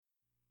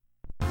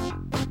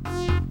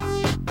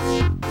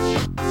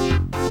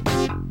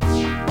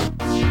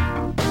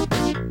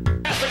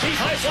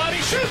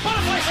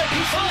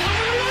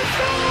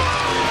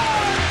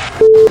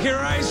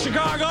Price,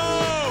 Chicago!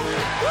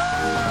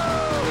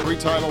 Woo! 3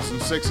 titles in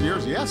 6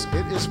 years. Yes,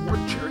 it is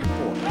worth cheering for.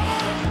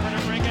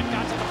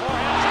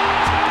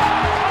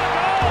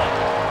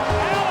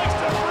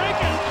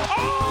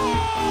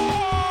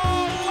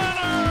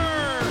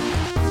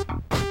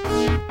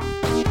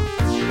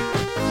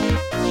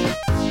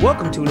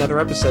 Welcome to another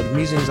episode of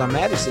Musings on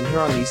Madison here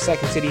on the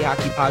Second City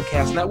Hockey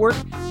Podcast Network.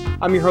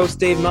 I'm your host,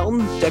 Dave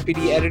Melton,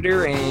 deputy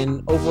editor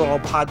and overall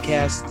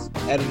podcast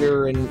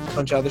editor and a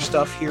bunch of other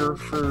stuff here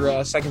for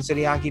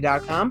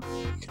SecondCityHockey.com.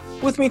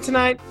 With me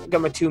tonight, I've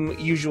got my two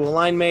usual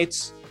line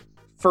mates.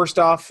 First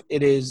off,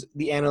 it is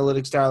the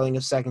analytics darling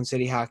of Second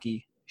City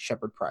Hockey,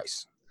 Shepard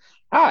Price.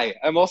 Hi,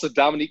 I'm also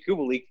Dominique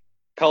Kubalik,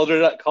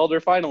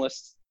 Calder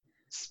finalist.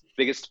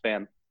 Biggest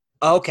fan.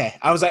 Okay,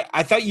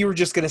 I thought you were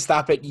just going to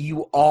stop at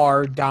you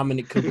are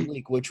Dominic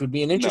Kubalik, which would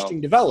be an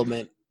interesting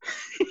development.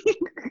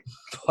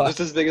 Just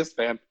his biggest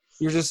fan.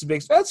 You're just a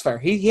big. That's fair.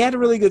 He had a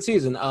really good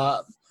season.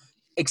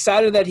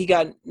 Excited that he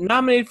got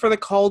nominated for the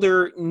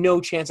Calder. No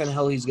chance in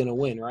hell he's going to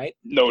win, right?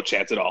 No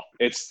chance at all.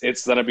 It's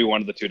going to be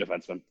one of the two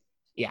defensemen.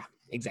 Yeah,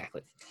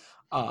 exactly.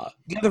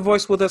 The other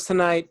voice with us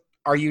tonight,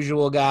 our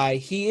usual guy.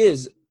 He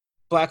is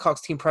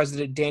Blackhawks team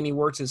president Danny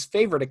Wirtz's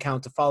favorite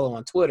account to follow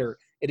on Twitter.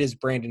 It is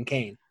Brandon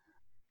Kane.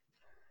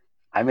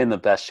 I'm in the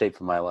best shape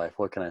of my life.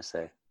 What can I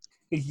say?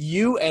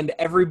 You and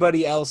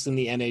everybody else in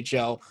the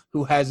NHL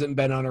who hasn't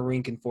been on a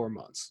rink in 4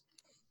 months.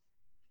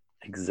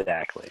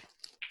 Exactly.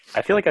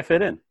 I feel like I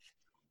fit in.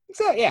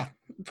 Exactly. Yeah,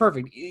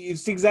 perfect.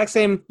 It's the exact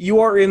same.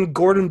 You are in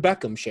Gordon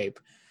Beckham shape.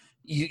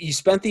 You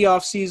spent the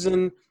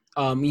offseason,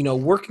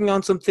 working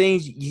on some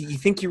things. You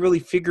think you really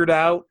figured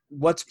out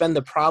what's been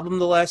the problem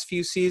the last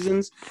few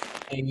seasons,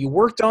 and you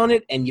worked on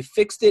it, and you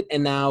fixed it,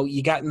 and now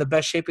you got in the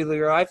best shape of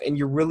your life, and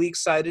you're really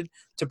excited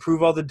to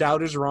prove all the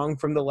doubters wrong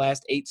from the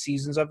last 8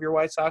 seasons of your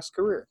White Sox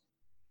career.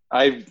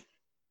 I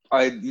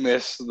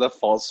miss the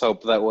false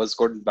hope that was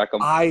Gordon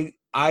Beckham.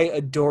 I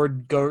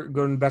adored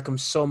Gordon Beckham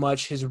so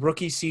much. His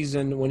rookie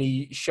season when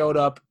he showed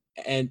up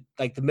and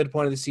like the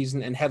midpoint of the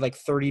season and had like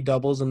 30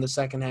 doubles in the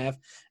second half,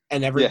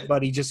 and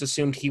everybody just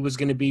assumed he was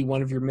going to be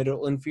one of your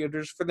middle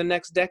infielders for the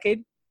next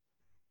decade.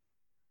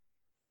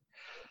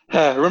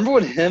 Remember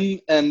when him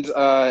and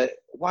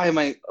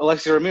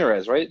Alexi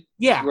Ramirez, right?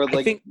 Yeah, were the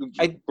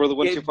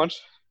 1-2 punch.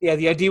 Yeah,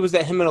 the idea was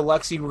that him and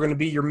Alexi were going to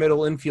be your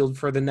middle infield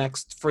for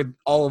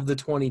all of the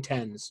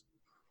 2010s.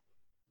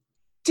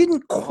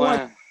 Didn't quite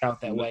work out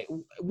that way.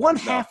 One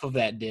half of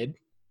that did.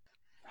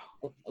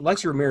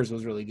 Alexi Ramirez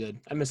was really good.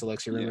 I miss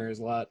Alexi Ramirez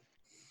a lot.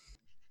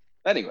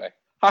 Anyway,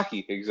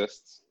 hockey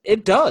exists.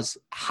 It does.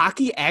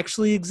 Hockey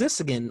actually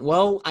exists again.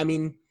 Well, I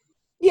mean,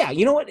 yeah,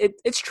 you know what?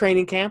 It's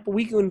training camp.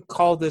 We can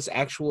call this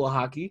actual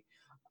hockey.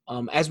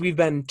 As we've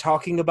been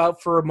talking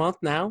about for a month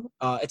now,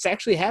 it's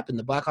actually happened.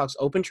 The Blackhawks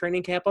opened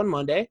training camp on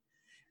Monday,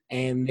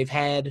 and they've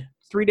had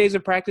 3 days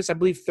of practice. I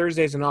believe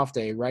Thursday's an off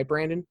day, right,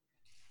 Brandon?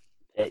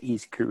 That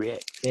is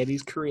correct. That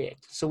is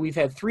correct. So we've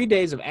had 3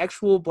 days of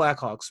actual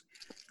Blackhawks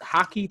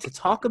hockey to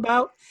talk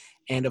about,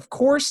 and of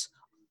course,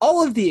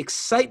 all of the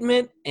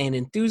excitement and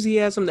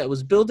enthusiasm that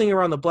was building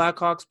around the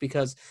Blackhawks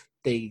because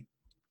they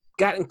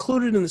got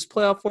included in this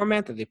playoff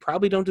format that they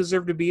probably don't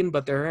deserve to be in,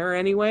 but they're here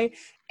anyway.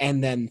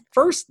 And then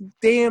first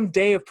damn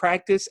day of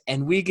practice,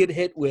 and we get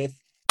hit with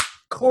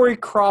Corey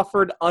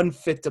Crawford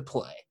unfit to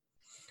play,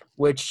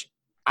 which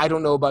I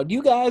don't know about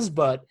you guys,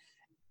 but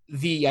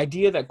the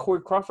idea that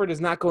Corey Crawford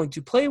is not going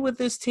to play with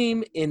this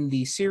team in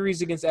the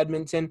series against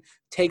Edmonton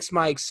takes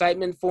my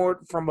excitement for it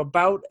from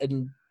about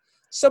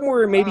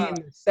somewhere maybe in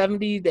the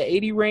 70 to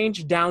 80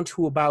 range down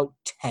to about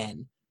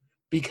 10,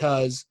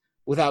 because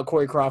without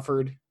Corey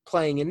Crawford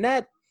playing in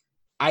net,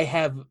 I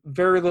have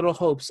very little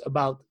hopes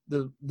about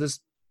this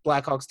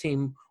Blackhawks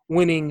team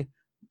winning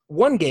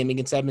one game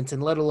against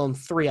Edmonton, let alone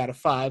 3 out of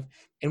 5.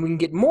 And we can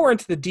get more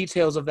into the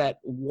details of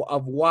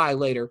why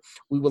later.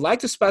 We would like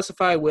to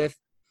specify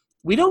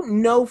we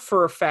don't know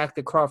for a fact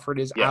that Crawford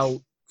is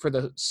out for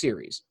the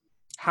series.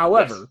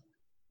 However,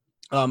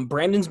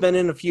 Brandon's been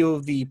in a few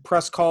of the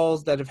press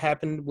calls that have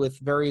happened with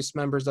various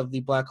members of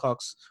the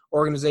Blackhawks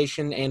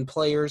organization and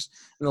players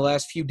in the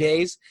last few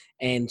days,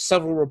 and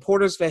several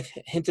reporters have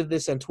hinted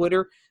this on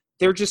Twitter.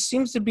 There just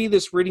seems to be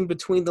this reading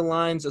between the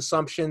lines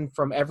assumption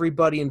from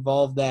everybody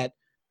involved that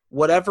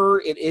whatever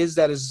it is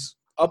that is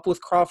up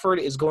with Crawford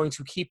is going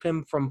to keep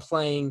him from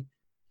playing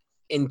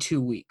in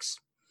 2 weeks.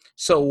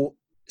 So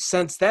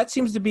since that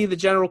seems to be the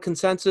general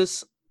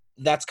consensus,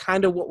 that's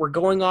kind of what we're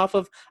going off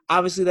of.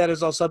 Obviously, that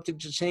is all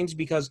subject to change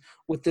because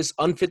with this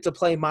unfit to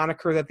play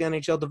moniker that the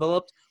NHL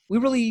developed,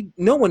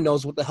 no one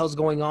knows what the hell's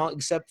going on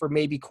except for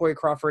maybe Corey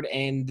Crawford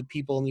and the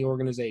people in the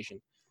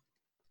organization.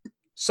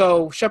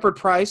 So, Shepard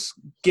Price,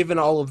 given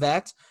all of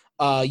that,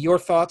 your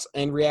thoughts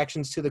and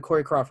reactions to the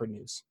Corey Crawford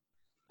news.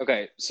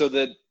 Okay, so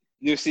the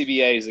new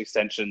CBA's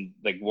extension,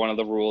 like one of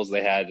the rules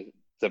they had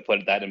to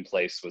put that in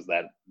place was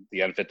that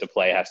the unfit to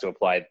play has to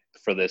apply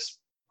for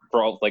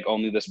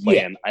only this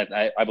play-in.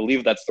 Yeah. I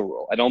believe that's the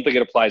rule. I don't think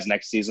it applies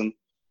next season,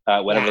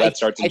 whenever that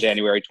starts in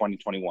January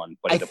 2021,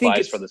 but it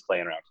applies for this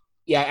play-in round.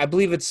 Yeah, I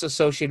believe it's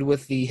associated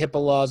with the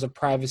HIPAA laws of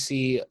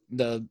privacy,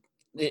 the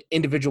the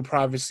individual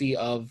privacy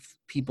of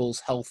people's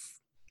health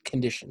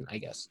condition, I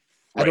guess.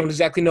 I Right. don't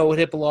exactly know what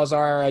HIPAA laws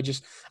are.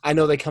 I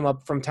know they come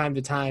up from time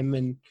to time,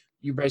 and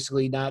you're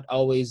basically not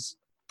always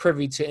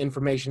privy to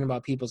information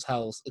about people's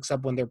health,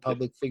 except when they're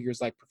public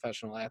figures like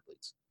professional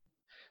athletes.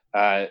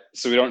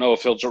 So we don't know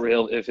if he'll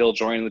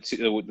join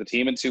the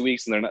team in 2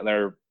 weeks, and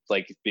they're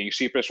like being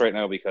sheepish right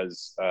now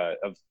because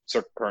of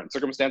current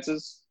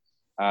circumstances,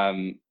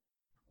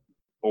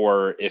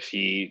 or if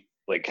he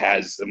like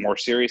has a more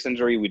serious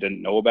injury we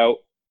didn't know about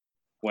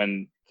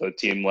when the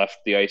team left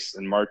the ice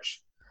in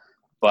March.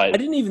 But I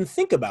didn't even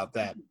think about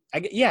that. I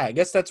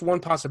guess that's one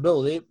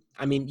possibility.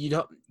 I mean, you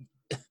don't.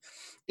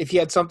 If he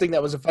had something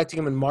that was affecting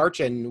him in March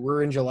and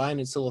we're in July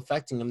and it's still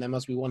affecting him, that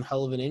must be one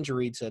hell of an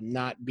injury to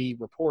not be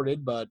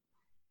reported. But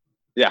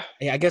yeah,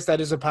 I guess that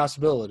is a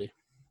possibility.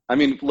 I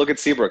mean, look at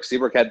Seabrook.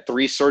 Seabrook had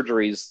 3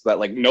 surgeries that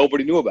like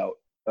nobody knew about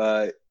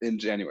in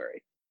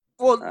January.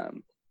 Well,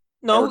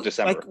 no, or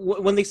December. like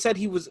when they said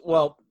he was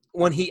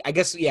when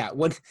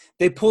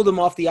they pulled him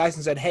off the ice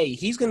and said, "Hey,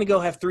 he's going to go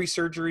have 3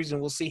 surgeries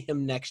and we'll see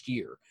him next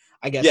year."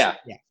 I guess. Yeah.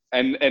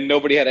 And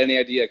nobody had any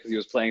idea because he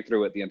was playing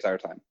through it the entire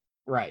time.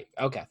 Right.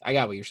 Okay. I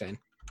got what you're saying.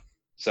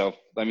 So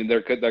I mean,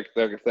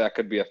 that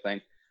could be a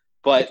thing.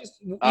 But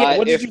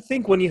what did you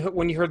think when you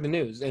heard the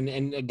news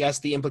and I guess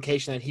the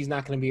implication that he's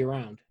not going to be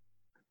around?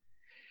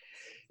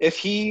 If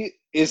he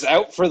is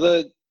out for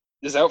the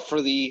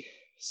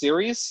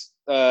series,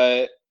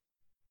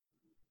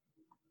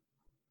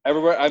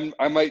 everywhere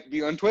I might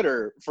be on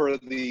Twitter for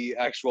the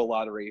actual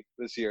lottery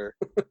this year,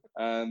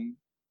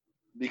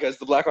 because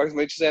the Blackhawks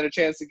might stand a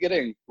chance of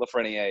getting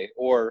Lafreniere,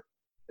 or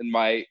in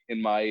my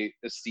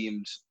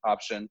esteemed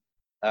option,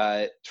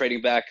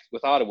 trading back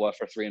with Ottawa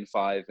for 3 and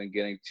 5 and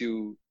getting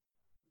 2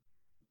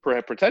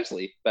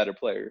 potentially better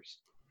players.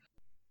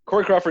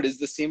 Corey Crawford is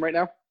this team right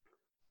now.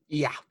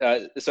 Yeah,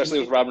 especially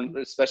with Robin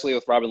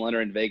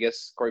Lehner in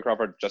Vegas. Corey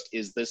Crawford just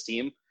is this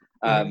team.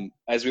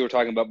 As we were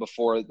talking about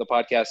before the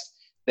podcast,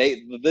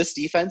 this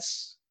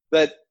defense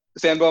that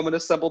Stan Bowman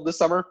assembled this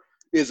summer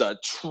is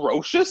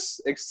atrocious,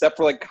 except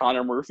for like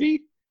Connor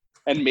Murphy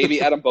and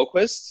maybe Adam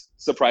Boquist,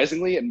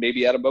 surprisingly, and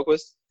maybe Adam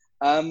Boquist.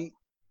 And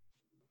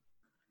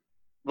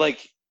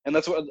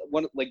that's what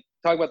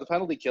talking about the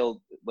penalty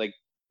kill, like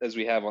as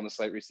we have on the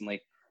site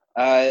recently.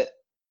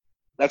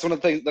 That's one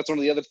of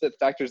the other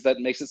factors that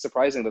makes it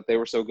surprising that they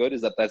were so good,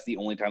 is that that's the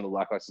only time the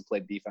Blackhawks have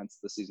played defense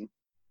this season.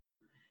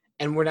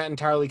 And we're not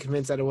entirely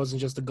convinced that it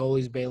wasn't just the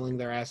goalies bailing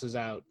their asses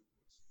out.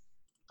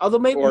 Although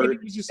maybe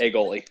it was just a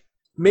goalie.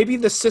 Maybe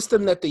the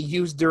system that they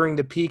use during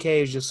the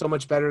PK is just so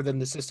much better than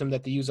the system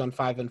that they use on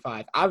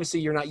 5-on-5.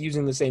 Obviously, you're not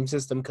using the same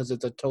system because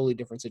it's a totally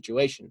different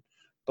situation.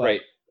 But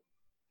right.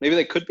 Maybe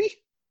they could be.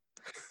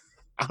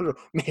 I don't know.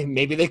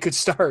 Maybe they could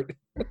start.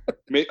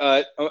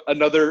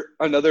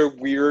 Another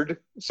weird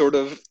sort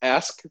of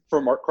ask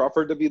for Mark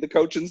Crawford to be the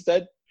coach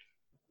instead,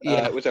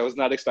 which I was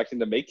not expecting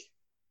to make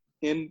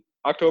in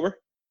October.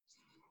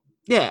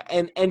 Yeah,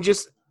 and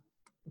just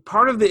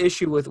part of the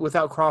issue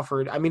without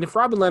Crawford, I mean, if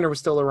Robin Lehner was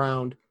still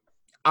around,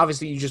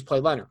 obviously you just play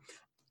Lehner.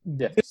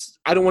 Yeah.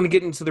 I don't want to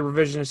get into the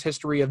revisionist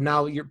history of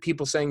now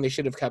people saying they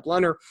should have kept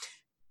Lehner.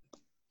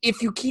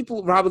 If you keep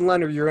Robin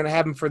Lehner, you're going to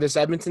have him for this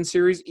Edmonton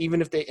series,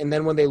 and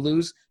then when they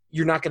lose,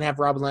 you're not going to have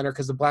Robin Lehner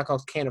because the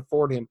Blackhawks can't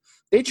afford him.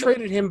 They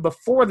traded him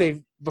before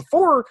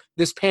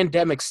this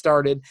pandemic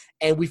started,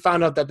 and we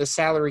found out that the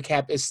salary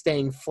cap is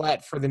staying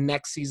flat for the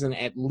next season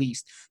at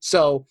least.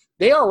 So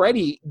they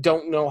already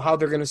don't know how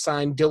they're going to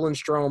sign Dylan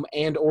Strome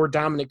and or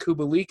Dominic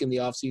Kubalik in the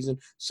offseason.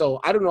 So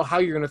I don't know how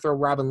you're going to throw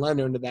Robin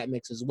Lehner into that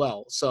mix as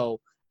well. So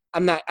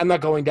I'm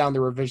not going down the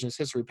revisionist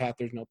history path.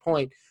 There's no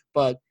point.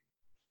 But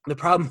the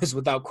problem is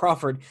without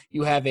Crawford,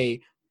 you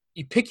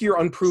pick your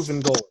unproven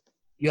goal.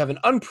 You have an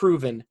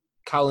unproven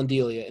Colin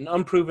Delia, an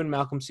unproven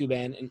Malcolm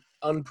Subban, an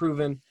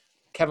unproven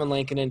Kevin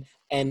Lankinen,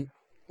 and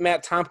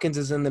Matt Tompkins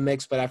is in the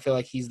mix, but I feel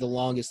like he's the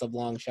longest of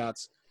long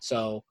shots.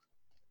 So,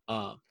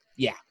 none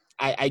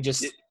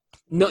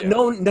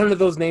of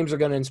those names are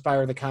going to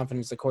inspire the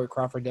confidence that Corey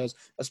Crawford does,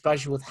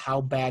 especially with how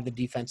bad the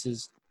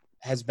defense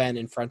has been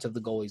in front of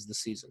the goalies this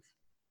season.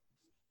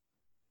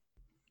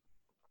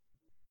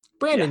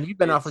 Brandon, you've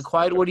been awfully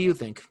quiet. What do you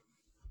think?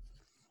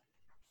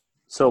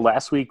 So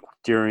last week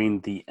during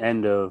the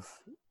end of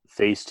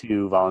Phase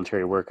 2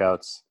 voluntary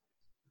workouts,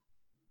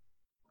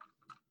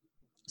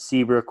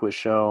 Seabrook was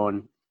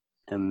shown,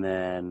 and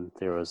then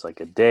there was like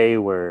a day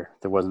where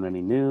there wasn't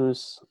any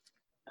news.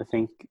 I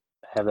think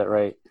I have that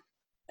right.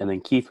 And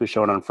then Keith was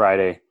shown on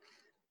Friday.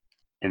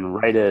 And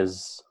right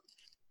as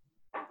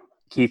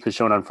Keith was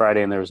shown on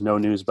Friday and there was no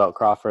news about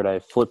Crawford, I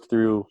flipped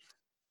through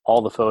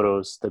all the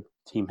photos the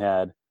team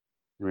had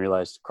and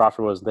realized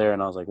Crawford wasn't there.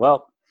 And I was like,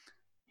 well,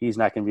 he's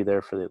not going to be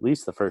there for at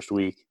least the first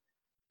week.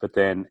 But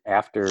then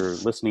after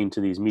listening to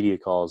these media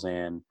calls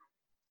and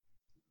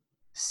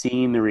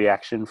seeing the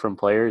reaction from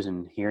players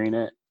and hearing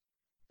it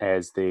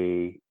as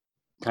they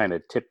kind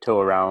of tiptoe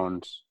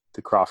around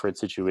the Crawford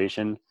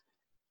situation,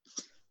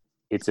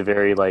 it's a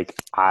very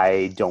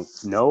I don't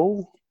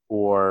know,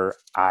 or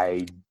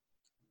I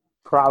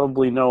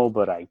probably know,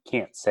 but I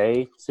can't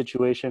say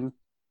situation.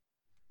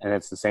 And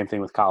it's the same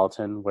thing with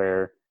Colleton,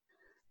 where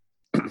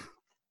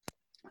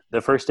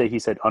the first day he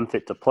said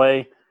unfit to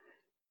play.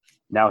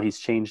 Now he's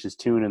changed his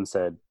tune and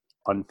said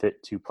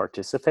unfit to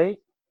participate.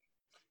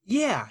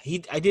 Yeah,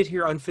 I did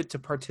hear unfit to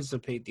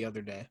participate the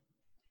other day.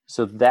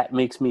 So that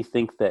makes me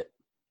think that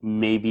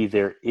maybe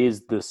there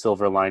is the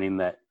silver lining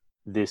that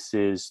this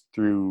is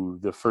through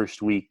the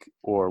first week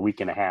or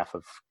week and a half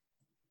of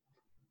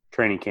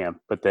training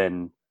camp. But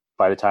then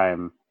by the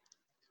time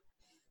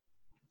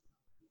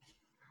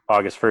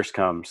August 1st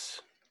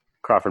comes,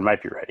 Crawford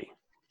might be ready.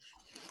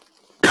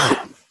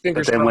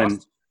 Fingers but then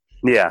crossed.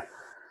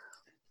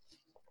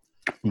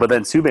 But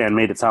then Subban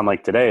made it sound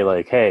like today,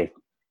 like, hey,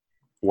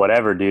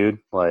 whatever, dude.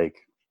 Like,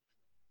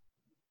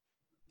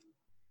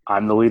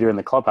 I'm the leader in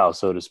the clubhouse,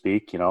 so to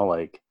speak.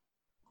 Like,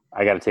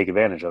 I got to take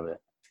advantage of it.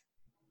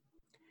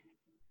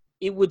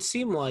 It would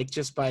seem like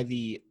just by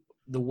the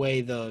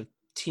way the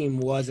team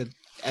was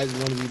as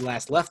when we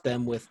last left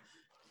them, with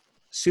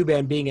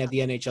Subban being at the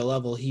NHL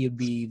level, he would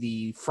be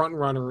the front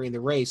runner in the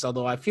race.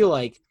 Although I feel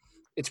like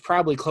it's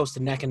probably close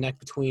to neck and neck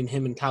between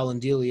him and Colin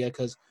Delia,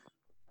 because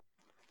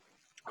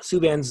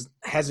Subban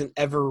hasn't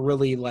ever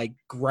really like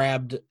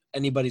grabbed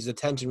anybody's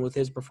attention with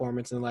his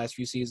performance in the last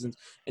few seasons.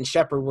 And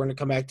Shepard, we're going to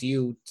come back to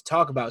you to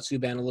talk about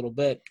Subban a little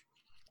bit.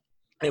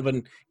 But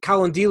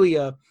Colin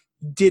Delia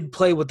did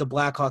play with the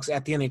Blackhawks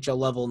at the NHL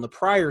level in the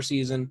prior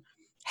season,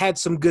 had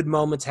some good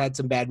moments, had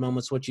some bad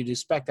moments, what you'd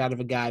expect out of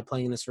a guy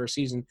playing in his first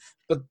season.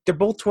 But they're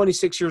both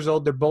 26 years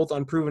old. They're both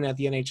unproven at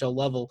the NHL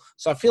level.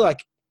 So I feel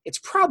like it's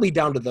probably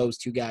down to those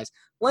two guys.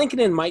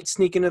 Lankinen might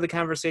sneak into the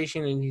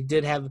conversation, and he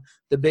did have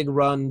the big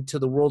run to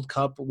the World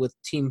Cup with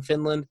Team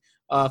Finland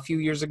a few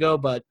years ago,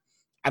 but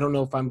I don't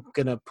know if I'm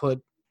going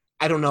to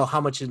I don't know how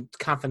much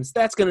confidence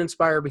that's going to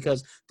inspire,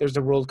 because there's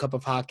the World Cup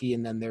of hockey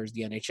and then there's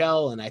the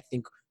NHL, and I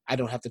think I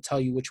don't have to tell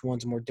you which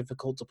one's more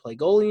difficult to play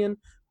goalie in,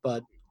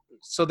 but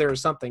so there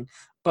is something.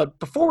 But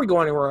before we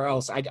go anywhere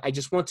else, I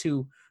just want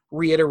to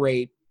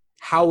reiterate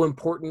how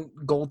important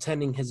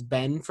goaltending has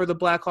been for the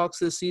Blackhawks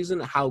this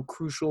season, how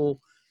crucial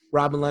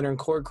Robin Lehner and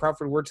Corey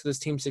Crawford were to this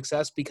team's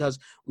success, because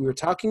we were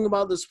talking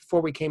about this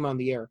before we came on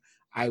the air.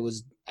 I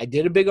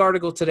did a big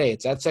article today.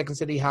 It's at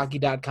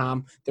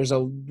secondcityhockey.com. There's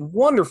a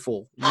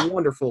wonderful,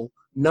 wonderful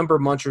Number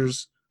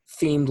Munchers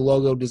themed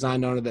logo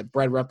designed on it that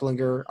Brad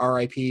Replinger,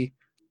 RIP,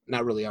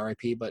 not really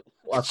RIP, but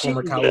our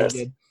former colleague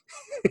did.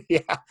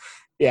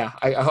 Yeah.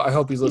 I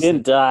hope he's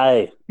listening.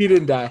 He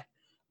didn't die.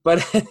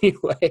 But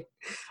anyway,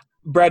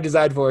 Brad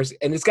designed for us,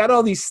 and it's got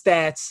all these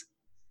stats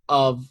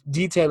of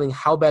detailing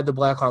how bad the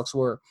Blackhawks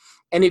were.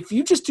 And if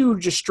you just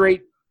do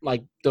straight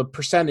like the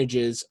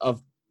percentages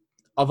of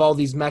all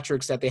these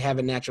metrics that they have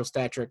in Natural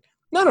Stat Trick,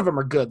 none of them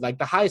are good. Like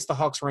the highest the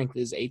Hawks ranked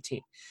is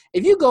 18.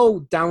 If you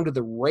go down to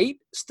the rate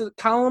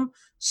column,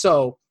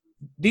 so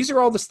these are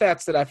all the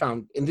stats that I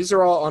found, and these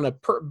are all on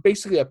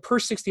basically a per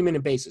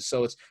 60-minute basis.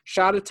 So it's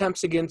shot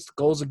attempts against,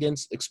 goals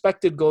against,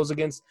 expected goals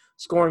against,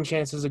 scoring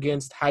chances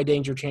against, high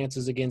danger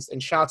chances against,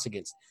 and shots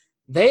against.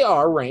 They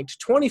are ranked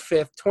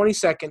 25th,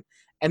 22nd,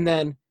 and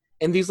then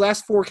in these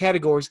last four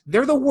categories,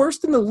 they're the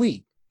worst in the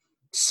league.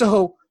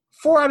 So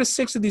 4 out of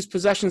 6 of these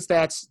possession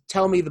stats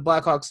tell me the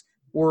Blackhawks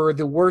were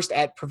the worst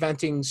at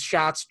preventing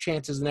shots,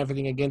 chances, and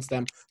everything against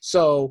them.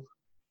 So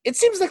it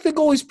seems like the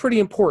goalie's pretty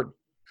important.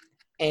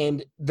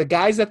 And the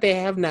guys that they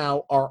have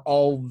now are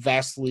all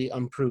vastly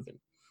unproven.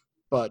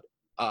 But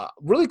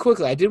really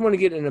quickly, I did want to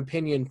get an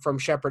opinion from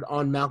Shepard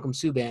on Malcolm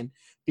Subban,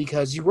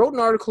 because you wrote an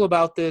article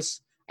about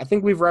this. I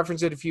think we've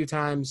referenced it a few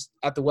times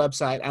at the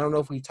website. I don't know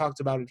if we talked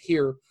about it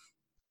here.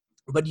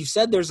 But you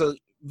said there's a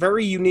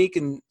very unique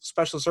and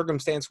special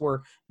circumstance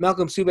where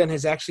Malcolm Subban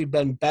has actually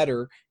been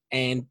better,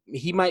 and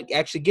he might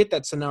actually get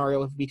that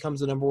scenario if he becomes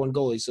the number one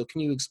goalie. So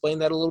can you explain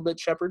that a little bit,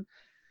 Shepard?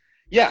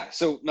 Yeah,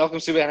 so Malcolm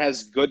Subban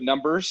has good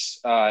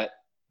numbers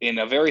in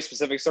a very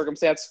specific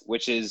circumstance,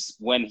 which is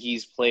when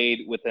he's played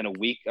within a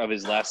week of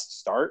his last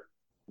start,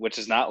 which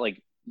is not like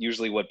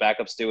usually what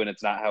backups do, and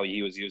it's not how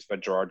he was used by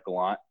Gerard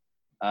Gallant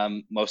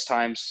most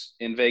times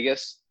in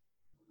Vegas.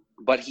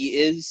 But he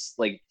is,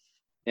 like,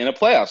 in a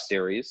playoff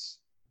series,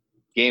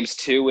 games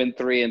 2 and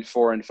 3 and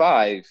 4 and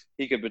 5,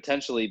 he could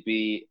potentially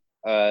be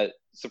a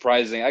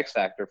surprising X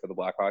factor for the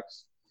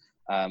Blackhawks.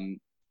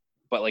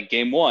 But like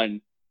game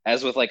 1,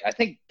 as with like I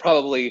think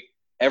probably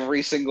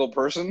every single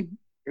person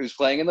who's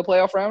playing in the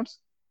playing rounds,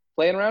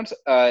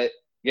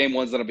 game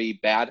 1's gonna be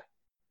bad.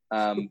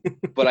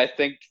 But I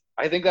think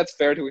that's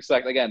fair to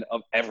expect again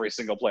of every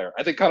single player.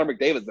 I think Connor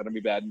McDavid's gonna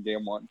be bad in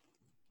game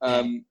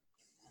 1.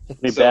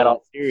 Be bad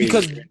all series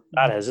because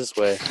God has his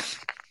way.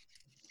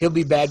 He'll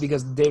be bad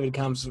because David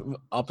comes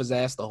up his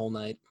ass the whole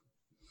night.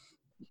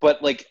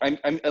 But like I'm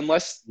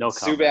unless No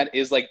comment. Subban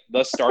is like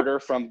the starter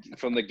from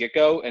the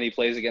get-go and he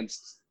plays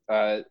against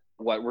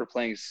what we're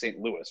playing St.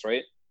 Louis,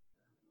 right?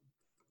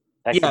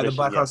 Yeah, the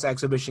Blackhawks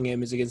exhibition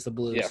game is against the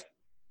Blues.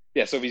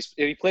 Yeah. So if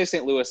he plays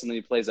St. Louis and then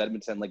he plays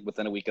Edmonton like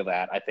within a week of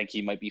that, I think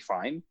he might be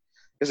fine.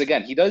 Because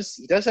again, he does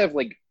have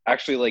like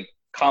actually like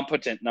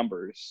competent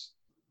numbers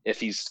if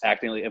he's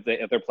acting like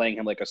if they're playing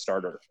him like a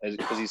starter.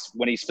 Because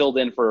when he's filled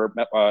in for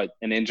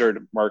an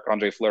injured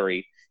Marc-Andre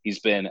Fleury, he's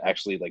been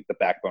actually like the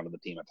backbone of the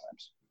team at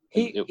times.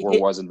 He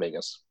Was in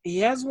Vegas. He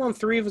has won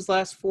 3 of his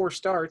last 4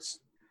 starts.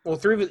 Well,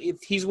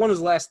 he's won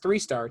his last 3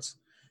 starts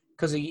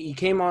because he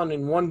came on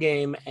in one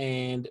game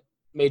and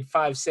made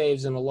 5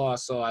 saves and a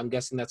loss. So I'm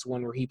guessing that's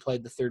one where he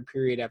played the third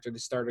period after the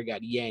starter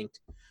got yanked.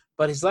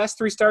 But his last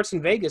 3 starts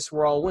in Vegas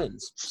were all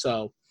wins.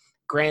 So,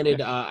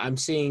 granted, I'm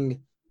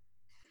seeing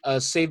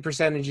save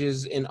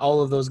percentages in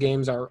all of those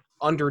games are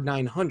under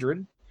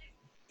 900.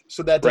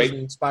 So that doesn't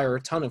inspire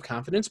a ton of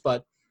confidence,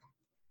 but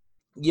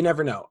you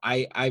never know.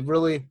 I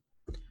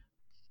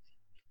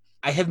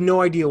have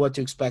no idea what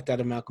to expect out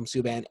of Malcolm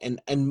Subban.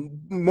 And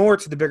more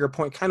to the bigger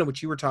point, kind of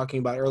what you were talking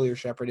about earlier,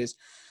 Shepard, is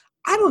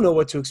I don't know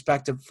what to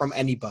expect from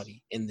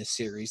anybody in this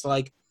series.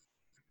 Like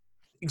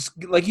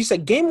you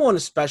said, game 1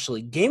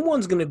 especially. Game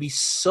 1's going to be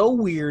so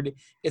weird.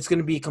 It's going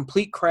to be a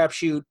complete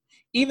crapshoot.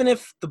 Even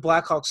if the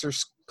Blackhawks are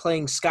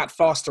playing Scott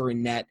Foster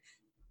in net,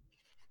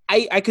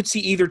 I could see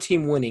either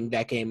team winning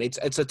that game.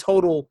 It's a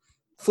total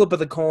flip of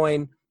the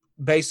coin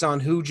based on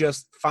who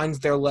just finds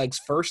their legs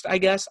first, I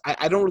guess.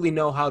 I don't really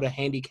know how to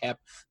handicap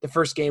the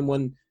first game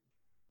when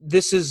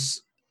this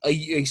is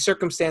a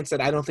circumstance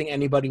that I don't think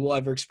anybody will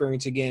ever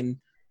experience again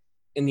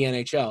in the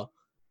NHL.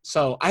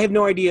 So I have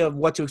no idea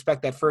what to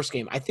expect that first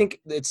game. I think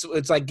it's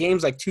like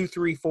games like 2,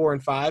 3, 4,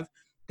 and 5.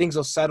 Things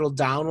will settle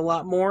down a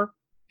lot more,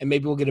 and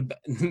maybe we'll get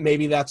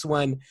maybe that's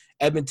when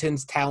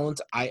Edmonton's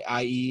talent,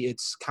 i.e.,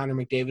 it's Connor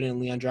McDavid and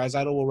Leon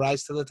Draisaitl, will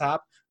rise to the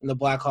top, and the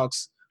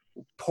Blackhawks'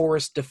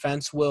 porous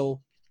defense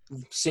will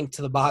sink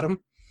to the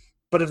bottom.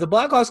 But if the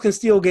Blackhawks can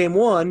steal game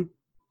 1,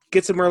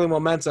 get some early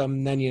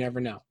momentum, then you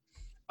never know.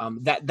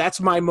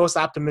 That's my most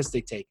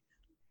optimistic take.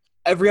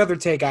 Every other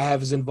take I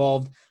have is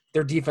involved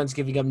their defense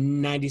giving up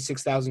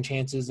 96,000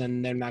 chances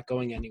and they're not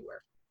going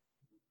anywhere.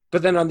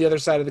 But then on the other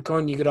side of the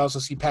coin, you could also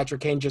see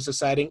Patrick Kane just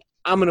deciding,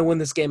 I'm going to win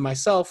this game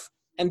myself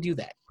and do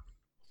that.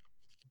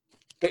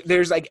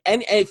 There's and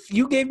if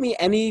you gave me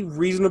any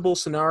reasonable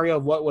scenario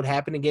of what would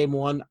happen in game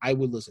 1, I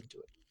would listen to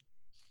it.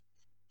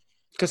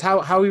 Because how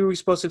are we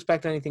supposed to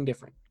expect anything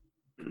different?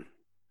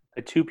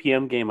 A 2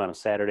 p.m. game on a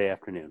Saturday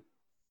afternoon.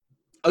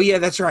 Oh, yeah,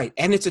 that's right.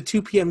 And it's a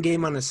 2 p.m.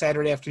 game on a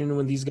Saturday afternoon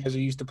when these guys are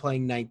used to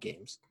playing night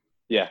games.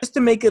 Yeah. Just to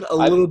make it a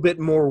little bit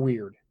more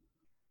weird.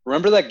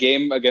 Remember that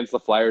game against the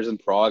Flyers in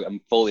Prague? I'm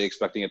fully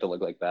expecting it to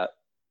look like that.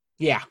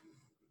 Yeah.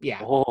 Yeah.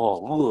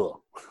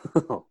 Oh.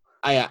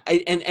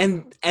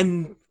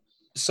 And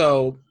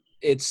so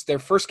it's their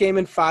first game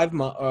in 5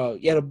 months.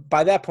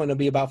 By that point, it'll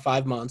be about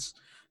 5 months.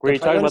 Were you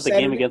talking about the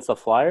game against the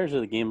Flyers or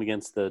the game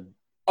against the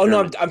Oh,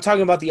 Germans? No, I'm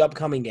talking about the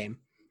upcoming game.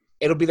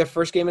 It'll be their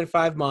first game in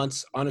 5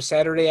 months on a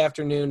Saturday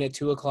afternoon at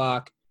 2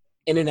 o'clock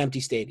in an empty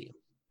stadium.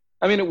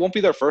 I mean, it won't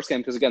be their first game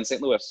because, again,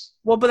 St. Louis.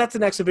 Well, but that's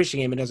an exhibition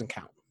game. It doesn't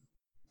count.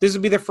 This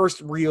would be their first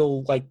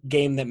real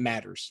game that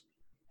matters.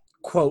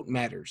 Quote,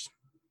 matters.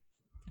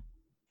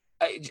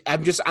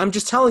 I'm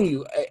just telling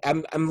you.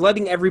 I'm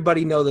letting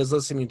everybody know that's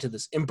listening to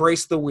this.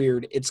 Embrace the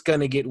weird. It's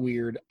gonna get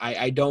weird.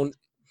 I don't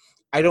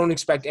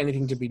expect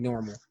anything to be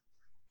normal.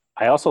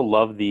 I also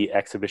love the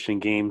exhibition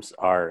games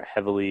are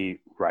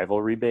heavily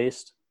rivalry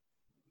based.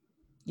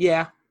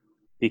 Yeah.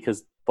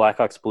 Because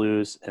Blackhawks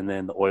Blues and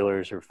then the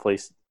Oilers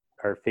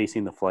are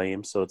facing the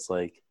Flames, so it's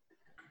like,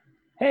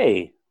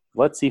 hey,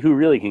 let's see who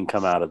really can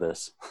come out of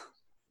this.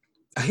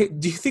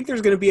 Do you think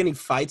there's going to be any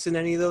fights in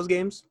any of those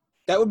games?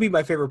 That would be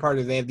my favorite part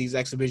if they have these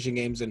exhibition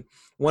games and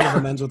one of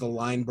them ends with a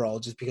line brawl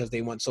just because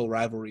they went so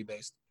rivalry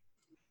based.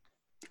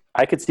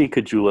 I could see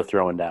Kajula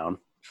throwing down.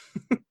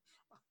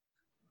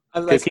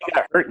 Because he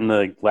got hurt in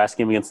the last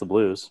game against the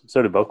Blues.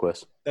 So did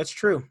Boquist. That's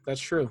true.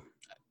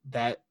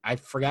 That I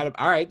forgot.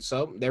 All right,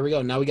 so there we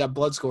go. Now we got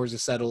blood scores to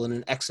settle in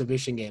an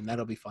exhibition game.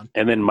 That'll be fun.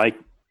 And then Mike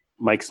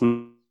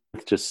Smith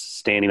just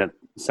standing at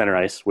center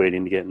ice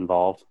waiting to get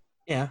involved.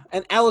 Yeah,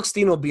 and Alex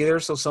Steen will be there,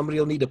 so somebody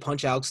will need to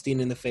punch Alex Steen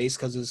in the face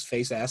because his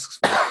face asks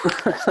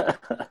for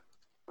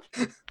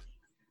it.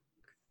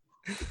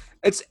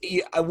 It's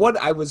what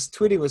I was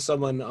tweeting with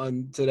someone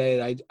on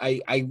today.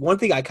 I one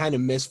thing I kind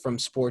of miss from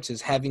sports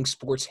is having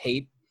sports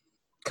hate.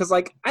 Because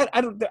I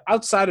don't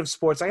outside of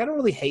sports, I don't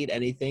really hate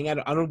anything. I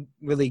don't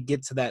really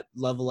get to that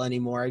level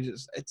anymore. I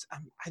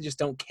just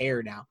don't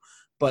care now.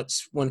 But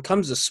when it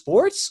comes to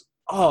sports,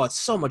 it's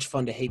so much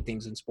fun to hate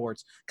things in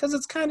sports because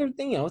it's kind of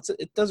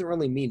it doesn't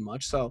really mean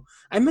much. So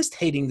I missed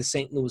hating the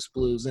St. Louis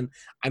Blues, and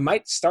I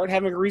might start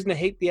having a reason to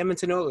hate the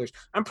Edmonton Oilers.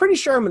 I'm pretty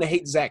sure I'm going to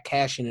hate Zach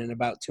Cashin in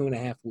about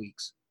 2.5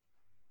 weeks.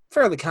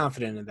 Fairly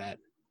confident in that.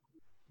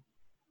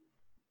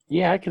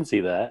 Yeah, I can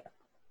see that.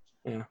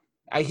 Yeah,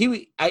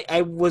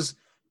 I was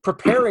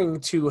preparing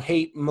to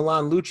hate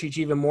Milan Lucic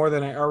even more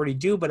than I already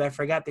do, but I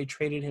forgot they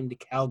traded him to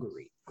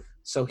Calgary.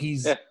 So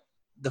he's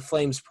the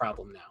Flames'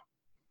 problem now.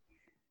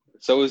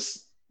 So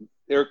is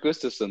Erik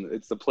Gustafsson.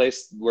 It's the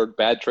place where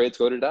bad trades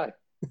go to die.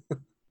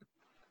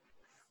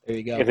 There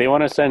you go. If they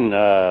want to send,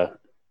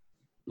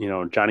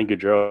 Johnny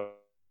Gaudreau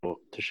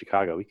to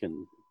Chicago, we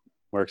can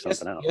work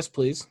something out. Yes,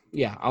 please.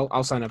 Yeah,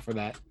 I'll sign up for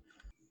that.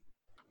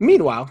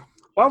 Meanwhile,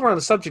 while we're on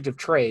the subject of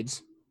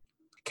trades,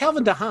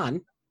 Calvin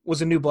DeHaan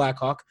was a new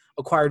Blackhawk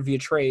acquired via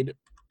trade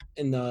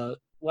in the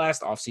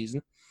last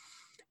offseason.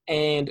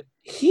 And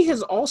he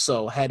has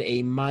also had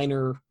a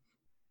minor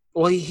 –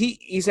 well,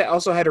 he's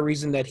also had a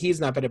reason that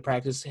he's not been at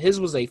practice. His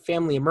was a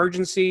family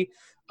emergency,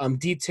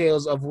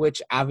 details of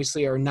which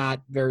obviously are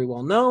not very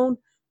well known.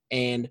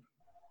 And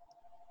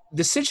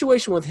the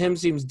situation with him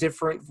seems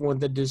different from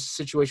the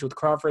situation with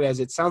Crawford, as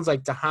it sounds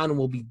like DeHaan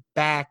will be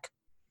back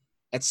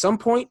at some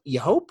point,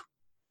 you hope.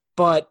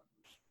 But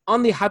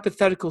on the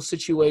hypothetical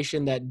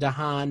situation that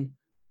DeHaan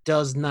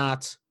does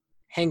not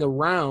hang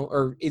around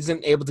or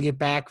isn't able to get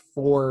back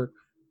for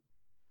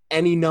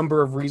any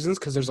number of reasons,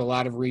 because there's a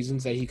lot of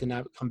reasons that he could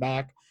not come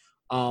back,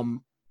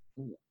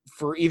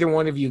 for either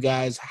one of you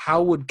guys,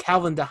 how would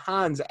Calvin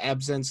DeHaan's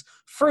absence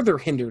further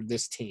hinder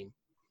this team?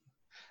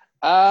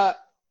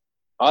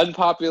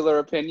 Unpopular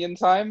opinion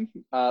time.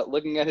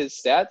 Looking at his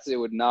stats, it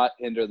would not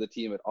hinder the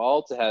team at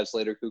all to have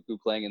Slater Cuckoo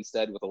playing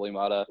instead with Olli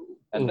Maatta,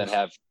 and then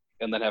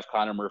have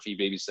Connor Murphy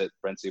babysit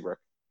Brent Seabrook.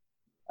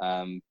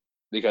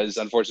 Because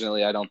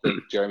unfortunately, I don't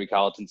think Jeremy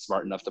Colleton's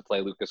smart enough to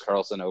play Lucas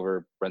Carlson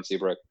over Brent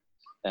Seabrook,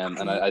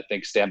 and I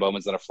think Stan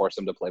Bowman's going to force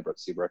him to play Brent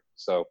Seabrook.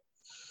 So,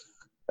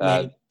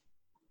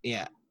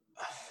 yeah.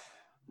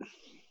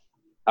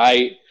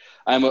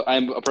 I'm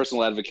a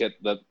personal advocate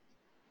that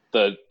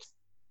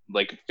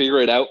figure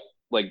it out.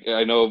 Figure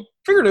it out.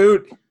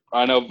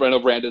 I know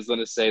Brandon's going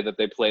to say that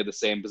they play the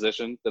same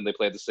position, then they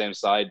play the same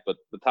side, but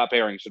the top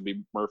pairing should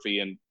be Murphy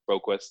and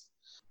Boquist.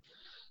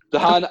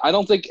 DeHaan, I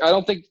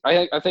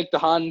think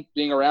DeHaan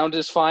being around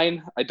is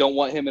fine. I don't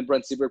want him and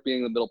Brent Seabrook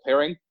being the middle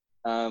pairing.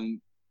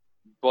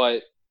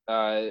 But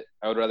I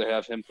would rather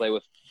have him play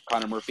with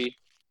Connor Murphy.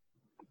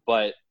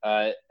 But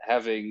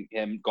having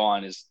him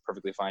gone is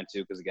perfectly fine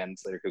too, because again,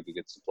 Slater Cuckoo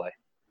gets to play.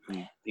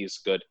 He's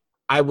good.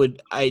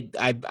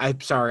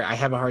 I'm sorry. I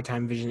have a hard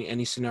time envisioning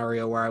any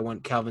scenario where I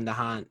want Calvin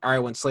DeHaan or I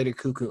want Slater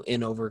Cuckoo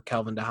in over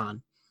Calvin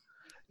DeHaan.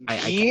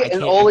 He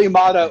and Olli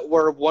Maatta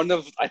were one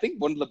of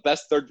the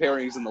best third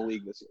pairings in the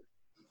league this year.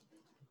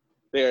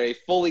 They're a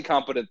fully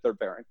competent third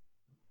pairing.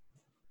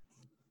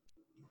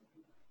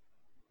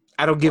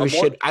 I don't give a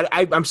shit.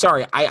 I'm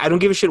sorry. I don't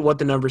give a shit what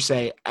the numbers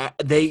say.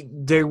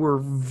 They were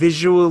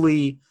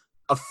visually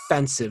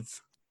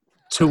offensive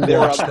to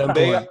watch them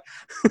play.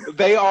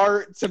 They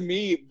are, to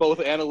me, both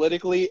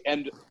analytically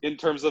and in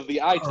terms of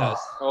the eye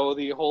test.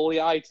 The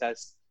holy eye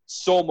test.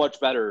 So much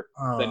better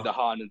than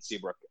DeHaan and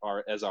Seabrook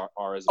are as.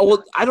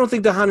 Well, I don't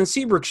think DeHaan and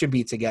Seabrook should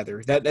be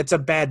together. That's a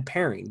bad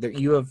pairing. That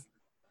you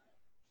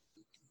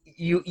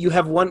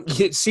have one.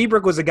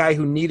 Seabrook was a guy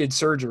who needed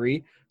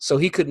surgery, so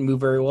he couldn't move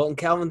very well. And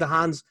Calvin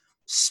DeHaan's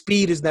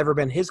speed has never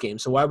been his game.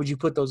 So why would you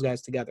put those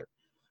guys together?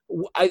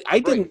 I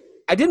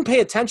didn't pay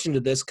attention to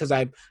this because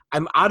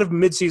I'm out of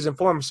midseason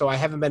form, so I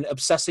haven't been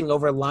obsessing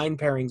over line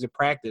pairings at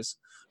practice.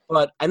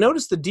 But I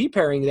noticed the D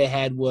pairing they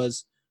had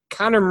was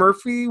Connor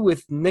Murphy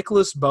with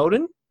Nicholas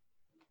Bowden.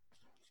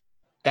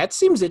 That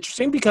seems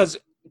interesting because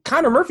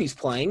Connor Murphy's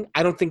playing.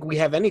 I don't think we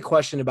have any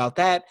question about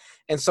that.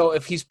 And so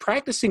if he's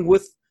practicing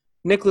with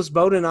Nicholas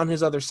Bowden on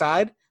his other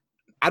side,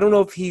 I don't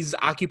know if he's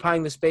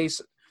occupying the space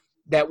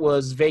that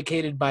was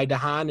vacated by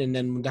DeHaan, and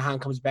then when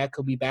DeHaan comes back,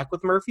 he'll be back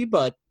with Murphy.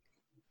 But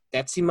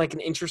that seemed like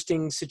an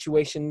interesting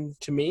situation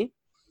to me.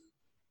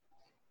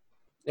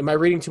 Am I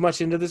reading too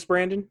much into this,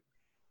 Brandon?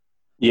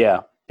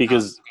 Yeah,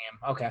 because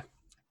okay.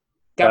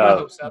 Got my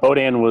hopes up.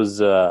 Bowden was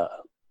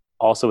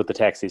also with the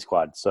taxi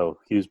squad, so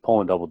he was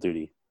pulling double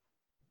duty.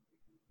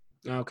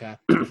 Okay,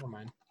 never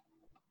mind.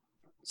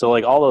 So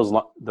like all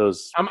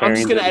those. I'm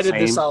just gonna edit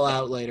this all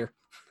out later.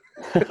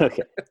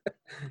 Okay.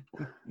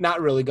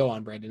 Not really. Go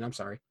on, Brandon. I'm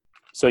sorry.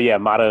 So yeah,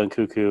 Maatta and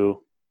Cuckoo,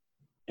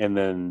 and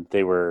then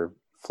they were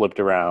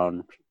flipped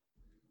around,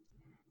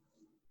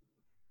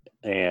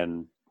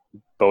 and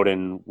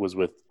Bowden was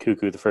with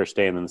Cuckoo the first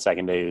day, and then the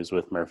second day he was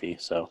with Murphy.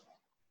 So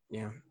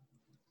yeah.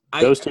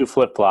 Those two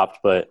flip-flopped,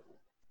 but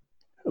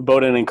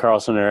Bowden and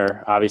Carlson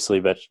are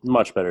obviously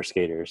much better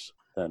skaters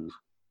than.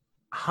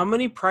 How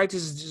many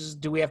practices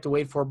do we have to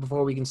wait for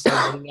before we can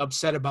start getting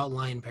upset about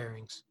line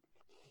pairings?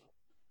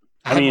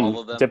 I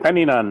mean,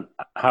 depending on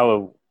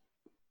how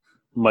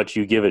much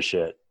you give a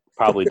shit,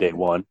 probably day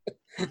one.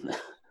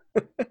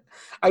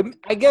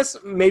 I guess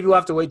maybe we'll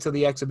have to wait till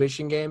the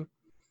exhibition game.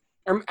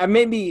 Or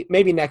maybe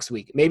next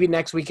week. Maybe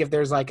next week if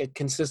there's like a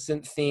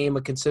consistent theme,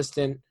 a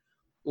consistent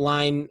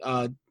line,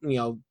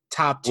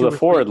 top two. Well, the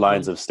forward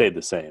lines have stayed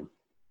the same.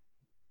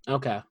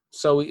 Okay,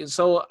 so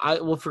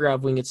we'll figure out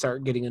if we can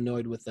start getting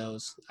annoyed with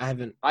those. I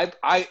haven't.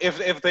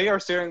 If they are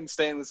staying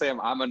the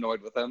same, I'm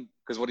annoyed with them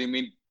because what do you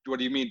mean? What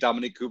do you mean?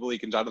 Dominique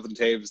Kubalik and Jonathan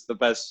Taves, the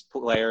best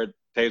player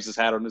Taves has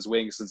had on his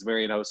wing since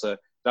Marian Hossa.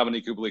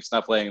 Dominique Kubalik's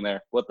not playing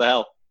there. What the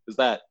hell is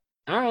that?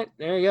 All right,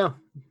 there you go.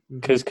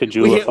 Because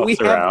Kajula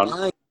fucks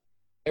around.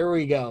 There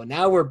we go.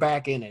 Now we're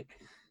back in it.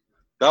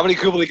 Dominique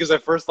Kubalik is a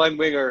first-line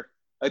winger.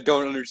 I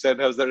don't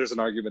understand how there's an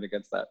argument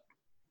against that.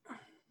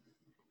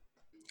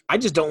 I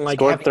just don't like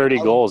scored 30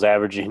 goals,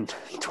 averaging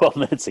 12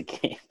 minutes a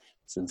game.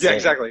 It's insane. Yeah,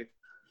 exactly.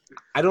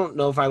 I don't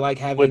know if I like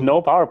having with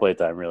no power play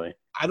time really.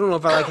 I don't know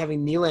if I like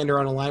having Nylander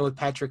on a line with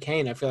Patrick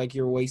Kane. I feel like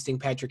you're wasting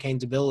Patrick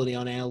Kane's ability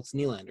on Alex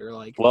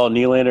Nylander. Well,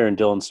 Nylander and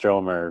Dylan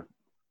Strome are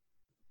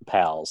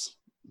pals.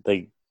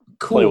 They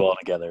Cool. play well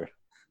together.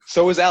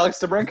 So is Alex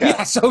DeBrincat.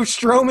 Yeah, so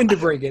Stroman to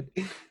bring it.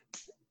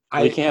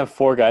 We can't have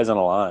 4 guys on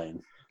a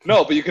line.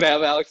 No, but you could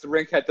have Alex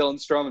DeBrincat, Dylan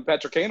Strome, and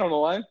Patrick Kane on the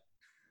line.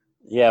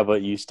 Yeah,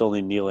 but you still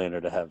need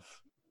Nylander to have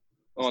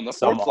On the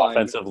some fourth line.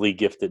 offensively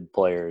gifted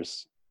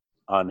players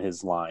on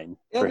his line.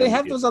 Yeah, they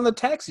have those on the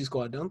taxi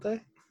squad, don't they?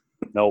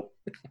 Nope.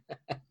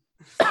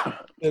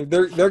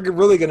 They're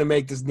really going to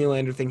make this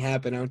Nylander thing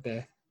happen, aren't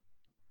they?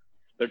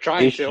 They're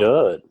trying They to.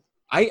 should.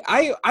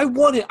 I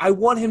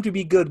want him to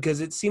be good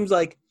because it seems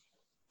like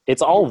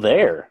It's all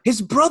there.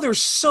 his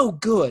brother's so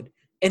good,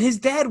 and his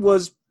dad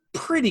was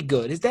pretty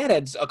good. His dad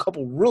had a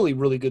couple really,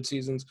 really good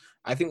seasons.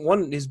 I think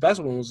his best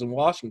one was in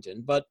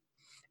Washington. But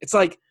it's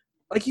like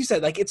you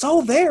said, like it's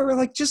all there.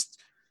 Like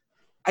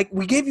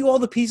we gave you all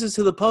the pieces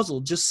to the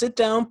puzzle. Just sit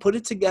down, put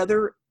it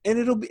together, and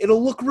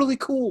it'll look really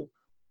cool.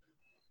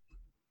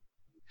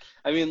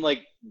 I mean,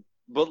 like,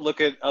 but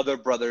look at other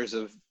brothers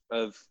of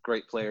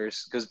great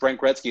players because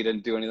Brent Gretzky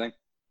didn't do anything.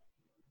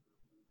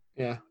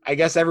 Yeah, I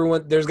guess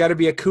there's got to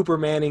be a Cooper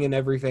Manning in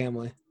every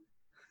family.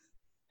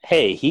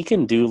 Hey, he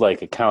can do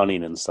like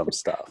accounting and some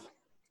stuff.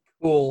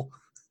 Cool.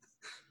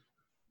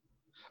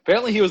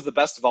 Apparently, he was the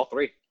best of all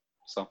three.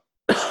 So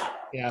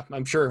Yeah,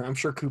 I'm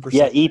sure Cooper.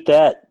 Yeah, eat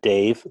that,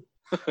 Dave.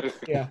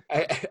 Yeah,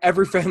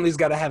 every family's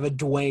got to have a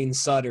Dwayne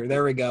Sutter.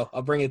 There we go.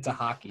 I'll bring it to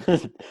hockey.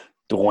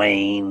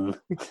 Dwayne.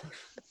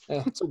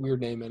 Yeah, it's a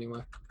weird name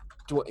anyway.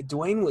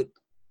 Dwayne would.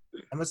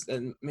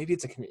 Maybe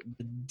it's a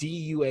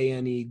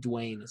Duane.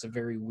 Dwayne. It's a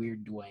very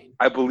weird Dwayne.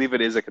 I believe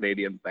it is a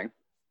Canadian thing.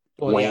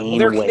 Well, yeah, Wayne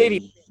they're Wade.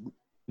 Canadian.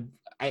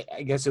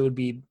 I guess it would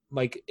be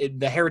like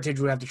the heritage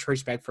would have to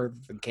trace back further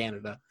than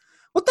Canada.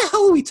 What the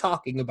hell are we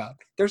talking about?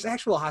 There's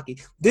actual hockey.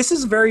 This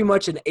is very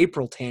much an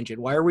April tangent.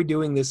 Why are we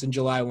doing this in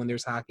July when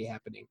there's hockey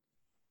happening?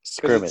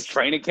 Because it's Scrimmage.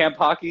 training camp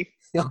hockey.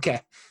 Okay,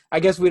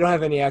 I guess we don't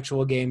have any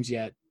actual games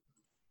yet.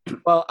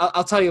 Well,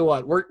 I'll tell you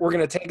what. We're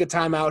gonna take a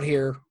time out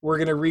here. We're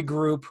gonna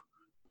regroup.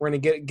 We're gonna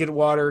get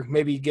water.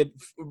 Maybe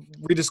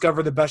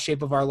rediscover the best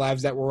shape of our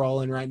lives that we're all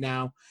in right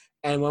now.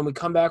 And when we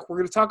come back, we're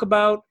gonna talk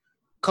about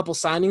a couple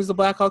signings the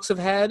Blackhawks have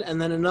had,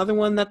 and then another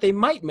one that they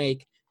might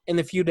make in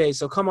a few days.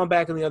 So come on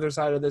back on the other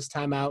side of this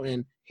timeout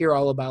and hear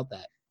all about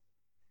that.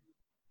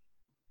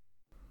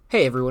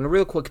 Hey everyone, a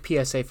real quick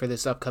PSA for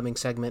this upcoming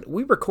segment.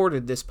 We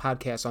recorded this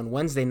podcast on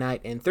Wednesday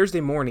night, and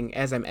Thursday morning,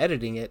 as I'm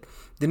editing it,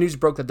 the news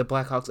broke that the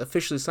Blackhawks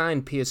officially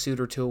signed Pia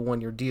Suter to a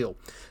 1-year deal.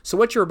 So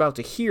what you're about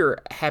to hear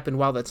happened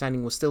while that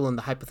signing was still in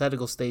the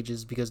hypothetical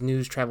stages because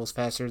news travels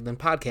faster than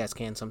podcasts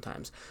can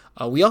sometimes.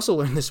 We also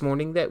learned this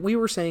morning that we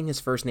were saying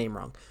his first name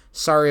wrong.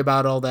 Sorry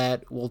about all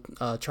that. We'll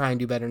try and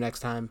do better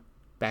next time.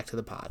 Back to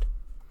the pod.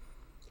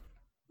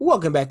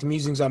 Welcome back to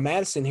Musings on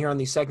Madison here on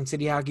the Second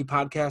City Hockey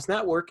Podcast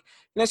Network.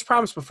 And as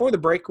promised before the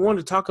break, we wanted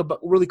to talk about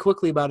really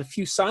quickly about a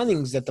few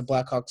signings that the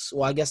Blackhawks,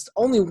 well, I guess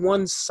only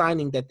one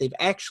signing that they've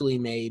actually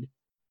made,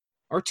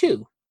 or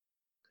two.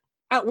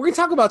 We're going to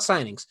talk about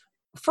signings.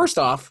 First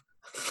off,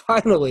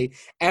 finally,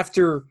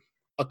 after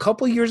a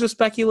couple years of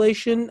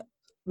speculation,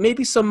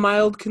 maybe some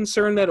mild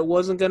concern that it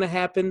wasn't going to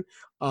happen,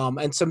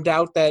 and some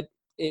doubt that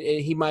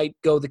he might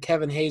go the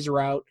Kevin Hayes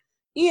route,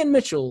 Ian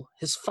Mitchell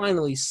has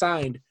finally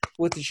signed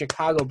with the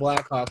Chicago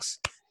Blackhawks,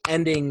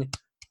 ending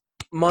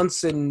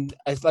months and,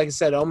 like I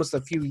said, almost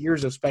a few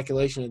years of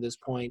speculation at this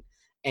point.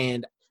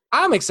 And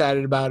I'm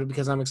excited about it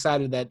because I'm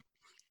excited that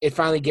it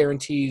finally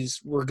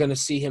guarantees we're going to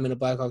see him in a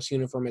Blackhawks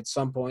uniform at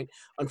some point.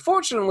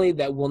 Unfortunately,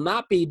 that will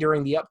not be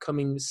during the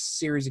upcoming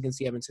series against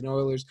the Edmonton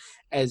Oilers,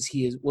 as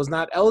he was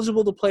not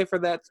eligible to play for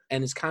that,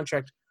 and his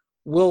contract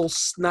will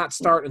not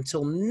start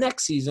until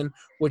next season,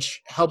 which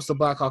helps the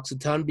Blackhawks a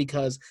ton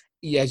because,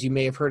 as you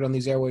may have heard on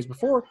these airways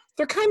before,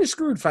 they're kind of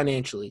screwed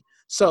financially.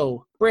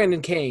 So,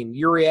 Brandon Kane,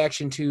 your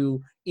reaction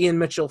to Ian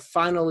Mitchell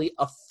finally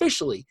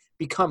officially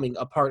becoming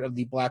a part of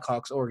the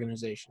Blackhawks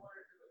organization?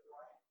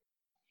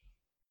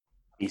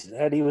 He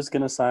said he was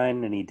going to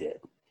sign, and he did.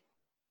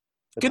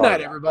 That's Good all I night,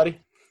 got. everybody.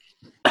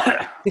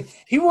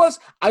 He was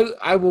 –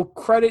 I will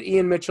credit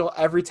Ian Mitchell.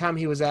 Every time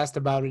he was asked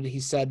about it, he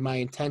said, my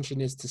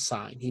intention is to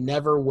sign. He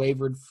never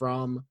wavered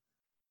from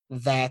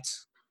that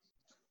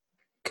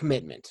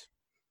commitment.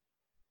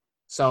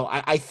 So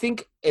I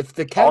think if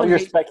the All Kevin your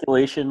Hayes,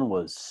 speculation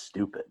was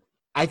stupid.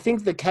 I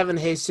think the Kevin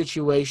Hayes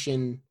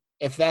situation,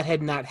 if that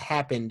had not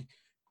happened,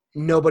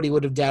 nobody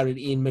would have doubted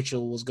Ian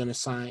Mitchell was going to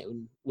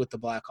sign with the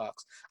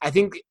Blackhawks. I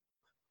think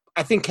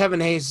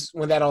Kevin Hayes,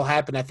 when that all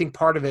happened, I think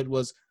part of it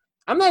was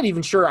I'm not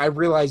even sure I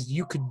realized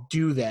you could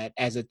do that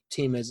as a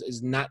team,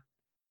 is not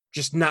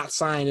just not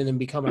sign and then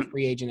become a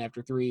free agent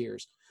after 3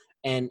 years.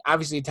 And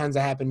obviously it tends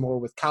to happen more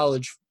with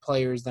college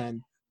players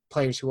than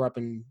players who are up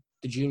in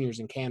the juniors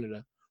in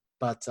Canada.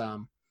 But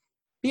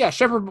yeah,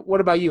 Shepard,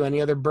 what about you? Any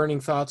other burning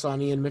thoughts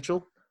on Ian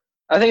Mitchell?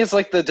 I think it's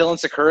like the Dylan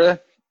Sakura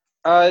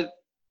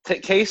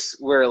case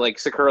where like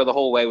Sakura the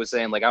whole way was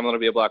saying like I'm going to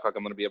be a Blackhawk,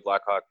 I'm going to be a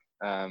Blackhawk,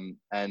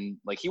 and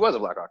like he was a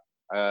Blackhawk.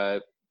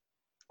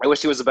 I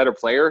wish he was a better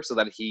player so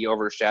that he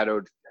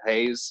overshadowed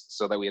Hayes,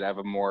 so that we'd have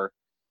him more,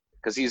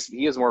 because he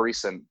is more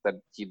recent, that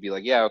he'd be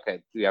like, yeah,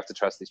 okay, we have to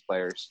trust these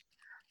players.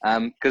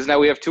 Because now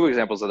we have two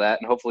examples of that,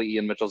 and hopefully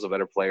Ian Mitchell's a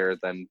better player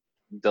than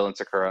Dylan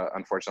Sakura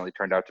unfortunately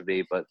turned out to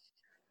be. But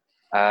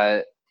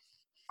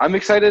I'm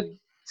excited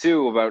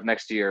too about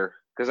next year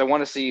because I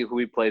want to see who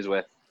he plays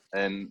with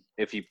and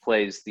if he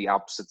plays the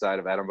opposite side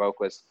of Adam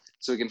Boquist,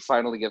 so we can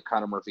finally give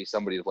Connor Murphy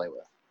somebody to play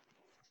with.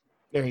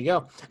 There you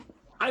go.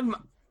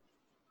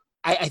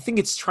 I think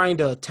it's trying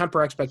to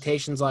temper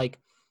expectations, like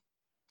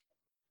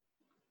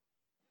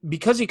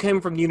because he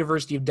came from the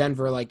University of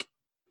Denver, like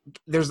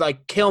there's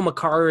like Cale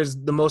Makar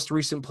is the most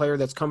recent player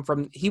that's come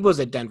from. He was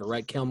at Denver,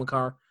 right? Cale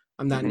Makar.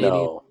 I'm not an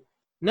idiot.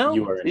 No,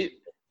 you are.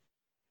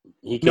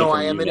 He came no, from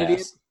I am UMass. an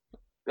idiot.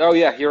 Oh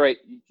yeah, you're right.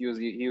 He was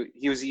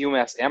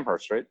UMass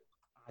Amherst, right?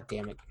 God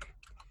damn it!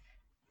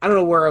 I don't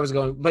know where I was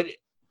going, but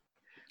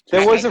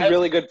There was a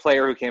really good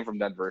player who came from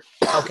Denver.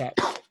 okay.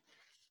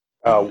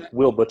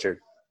 Will Butcher,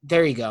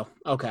 There you go.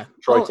 Okay.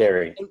 Troy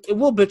Terry, And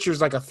Will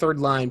Butcher's like a third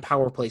line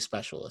power play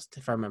specialist,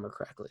 if I remember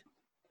correctly.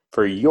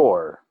 for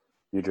your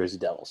New Jersey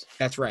Devils.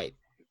 That's right.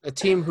 A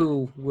team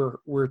who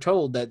we're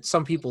told that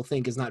some people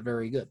think is not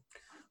very good.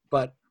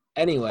 But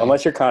anyway.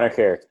 Unless you're Connor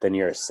Carrick, then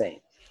you're a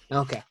saint.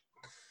 Okay.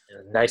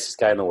 You're the nicest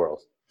guy in the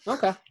world.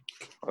 Okay.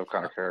 I love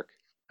Connor Carrick.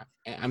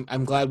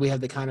 I'm glad we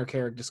had the Connor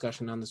Carrick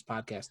discussion on this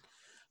podcast.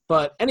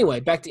 But anyway,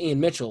 back to Ian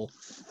Mitchell.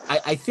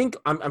 I think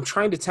I'm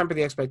trying to temper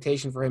the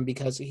expectation for him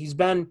because he's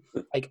been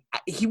like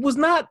he was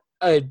not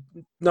a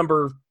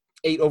number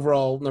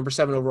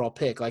 7 overall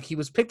pick. Like he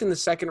was picked in the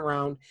second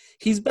round.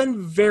 He's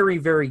been very,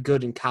 very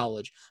good in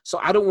college. So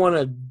I don't want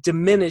to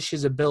diminish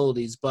his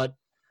abilities, but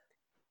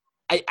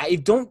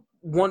I don't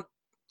want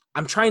 –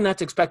 I'm trying not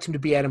to expect him to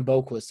be Adam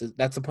Boquist.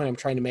 That's the point I'm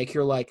trying to make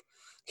here. Like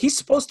he's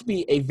supposed to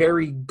be a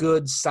very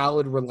good,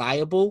 solid,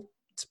 reliable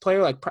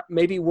player, like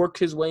maybe work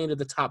his way into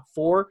the top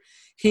 4.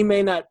 He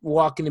may not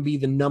walk in to be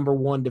the number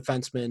 1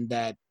 defenseman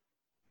that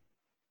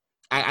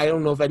I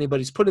don't know if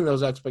anybody's putting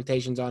those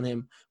expectations on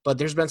him, but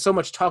there's been so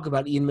much talk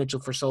about Ian Mitchell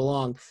for so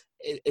long.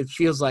 It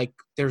feels like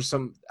there's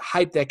some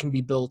hype that can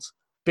be built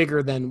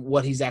bigger than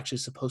what he's actually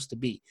supposed to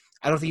be.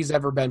 I don't think he's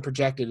ever been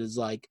projected as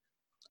like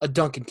a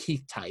Duncan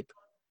Keith type,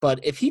 but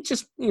if he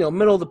just,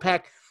 middle of the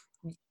pack,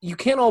 you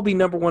can't all be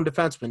number 1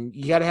 defenseman.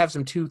 You got to have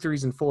some 2,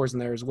 3s, and 4s in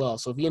there as well.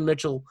 So if Ian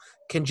Mitchell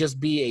can just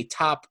be a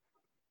top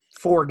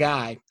 4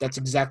 guy, that's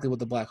exactly what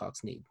the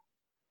Blackhawks need.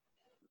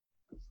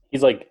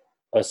 He's like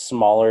a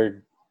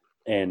smaller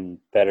and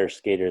better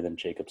skater than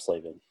Jacob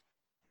Slavin.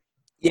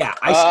 Yeah.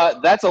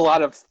 That's a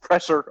lot of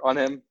pressure on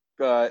him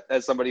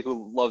as somebody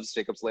who loves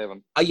Jacob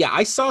Slavin.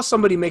 I saw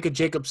somebody make a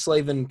Jacob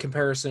Slavin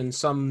comparison,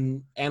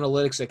 some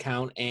analytics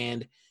account,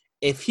 and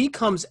if he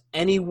comes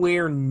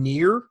anywhere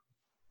near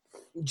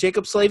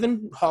Jacob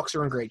Slavin, Hawks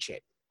are in great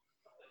shape.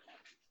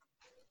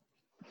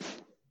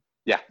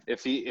 Yeah,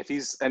 if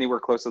he's anywhere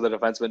close to the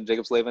defenseman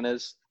Jacob Slavin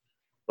is,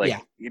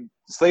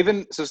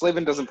 Slavin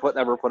doesn't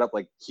ever put up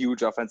like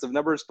huge offensive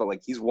numbers, but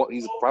like he's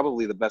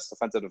probably the best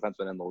defensive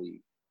defenseman in the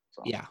league.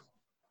 So. Yeah.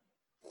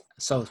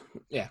 So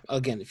yeah,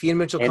 again, if Ian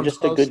Mitchell and comes just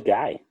close, a good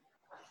guy.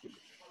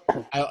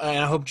 I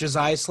hope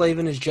Josiah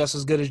Slavin is just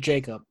as good as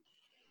Jacob.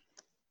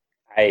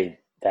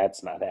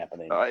 That's not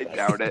happening. I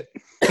doubt it.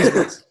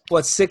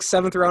 What, 6th,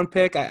 7th round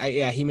pick?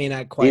 He may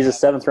not quite. He's a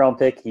 7th round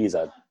pick. He's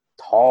a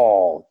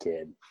tall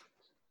kid.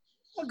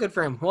 Well, good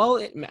for him. Well,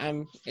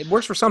 it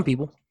works for some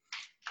people.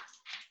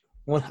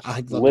 Well,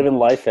 living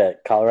life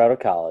at Colorado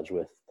College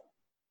with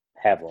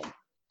Havlin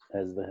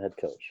as the head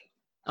coach.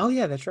 Oh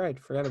yeah, that's right.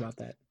 Forgot about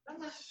that.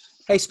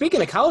 Hey,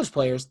 speaking of college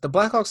players, the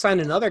Blackhawks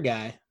signed another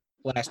guy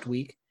last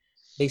week.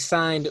 They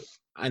signed,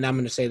 and I'm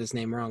going to say this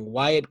name wrong,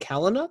 Wyatt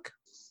Kalynuk.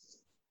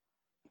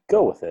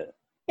 Go with it.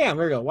 Yeah,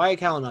 there we go. Wyatt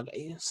Kalynuk.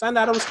 He signed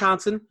out of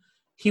Wisconsin.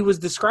 He was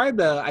described,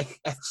 I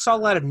saw a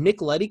lot of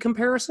Nick Leddy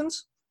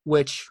comparisons,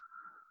 which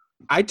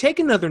I'd take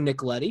another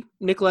Nick Leddy.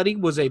 Nick Leddy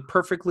was a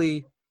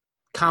perfectly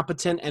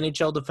competent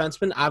NHL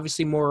defenseman,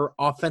 obviously more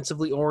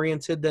offensively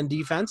oriented than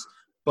defense,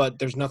 but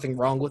there's nothing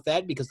wrong with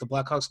that because the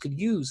Blackhawks could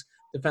use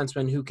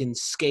defensemen who can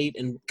skate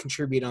and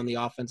contribute on the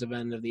offensive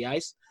end of the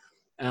ice.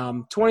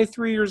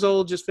 23 years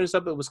old, just finished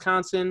up at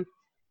Wisconsin.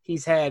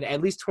 He's had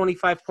at least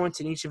 25 points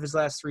in each of his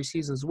last 3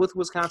 seasons with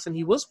Wisconsin.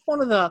 He was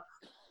a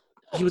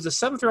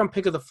 7th round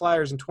pick of the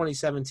Flyers in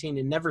 2017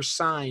 and never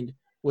signed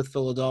with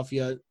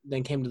Philadelphia,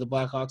 then came to the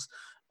Blackhawks.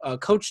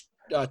 Coach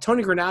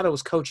Tony Granato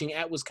was coaching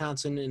at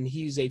Wisconsin, and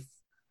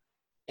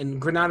and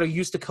Granato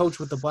used to coach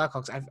with the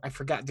Blackhawks. I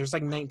forgot. There's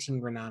like 19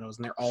 Granatos,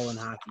 and they're all in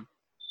hockey.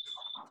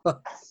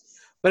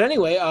 But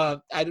anyway,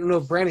 I don't know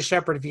if Brandon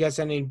Shepard, if you guys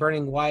have any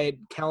burning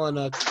Wyatt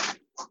Kalynuk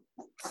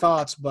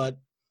thoughts, but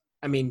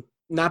I mean,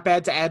 not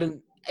bad to add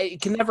in.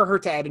 It can never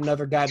hurt to add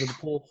another guy to the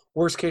pool.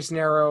 Worst case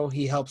scenario,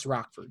 he helps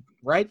Rockford,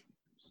 right?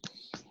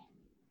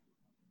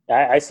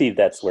 I see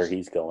that's where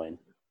he's going.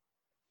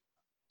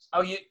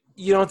 Oh,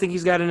 you don't think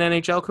he's got an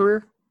NHL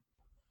career?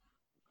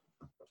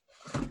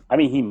 I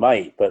mean, he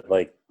might, but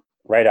like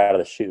right out of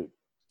the chute.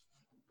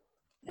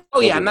 Oh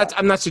yeah,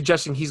 I'm not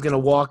suggesting he's going to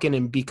walk in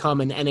and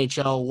become an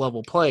NHL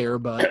level player,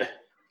 but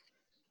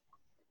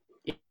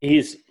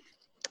he's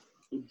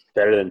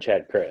better than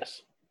Chad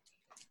Chris.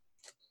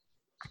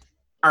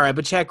 All right,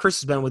 but Chad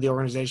Chris has been with the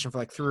organization for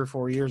like 3 or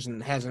 4 years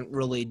and hasn't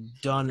really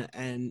done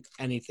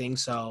anything.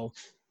 So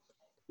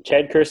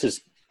Chad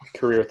Chris's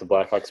career with the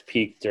Blackhawks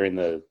peaked during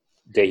the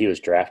day he was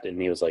drafted,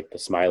 and he was like the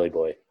smiley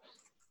boy.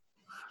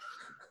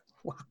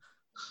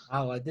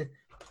 wow, I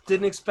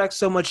didn't expect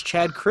so much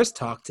Chad Chris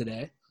talk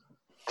today.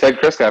 Chad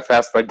Chris got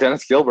passed by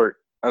Dennis Gilbert.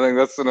 I think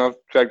that's enough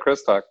Chad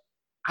Chris talk.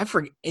 I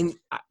forget. And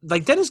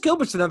like Dennis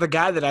Gilbert's another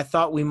guy that I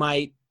thought we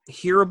might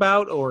hear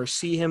about or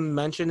see him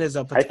mentioned as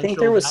a potential. I think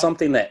there was guy.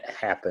 something that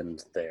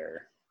happened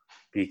there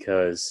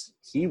because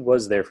he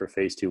was there for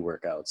phase 2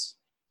 workouts.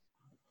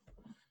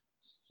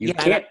 You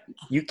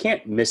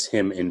can't miss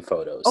him in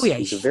photos. Oh yeah,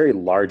 he's a very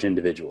large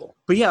individual.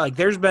 But yeah, like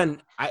there's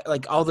been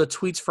like all the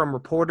tweets from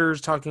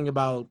reporters talking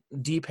about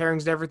deep pairings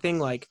and everything.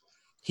 Like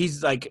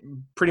he's like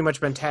pretty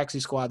much been taxi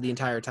squad the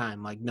entire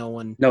time. Like no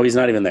one. No, he's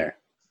not even there.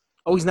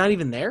 Oh, he's not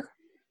even there?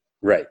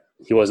 Right.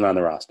 He wasn't on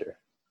the roster.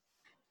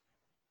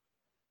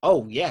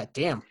 Oh yeah,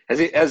 damn.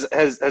 Has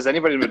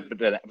anybody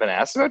been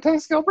asked about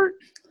Dennis Gilbert?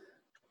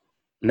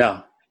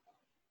 No.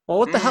 Well,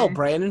 what the hell,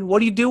 Brandon?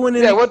 What are you doing?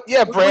 Brandon, what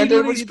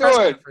are you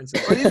doing?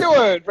 What are you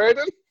doing,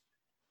 Brandon?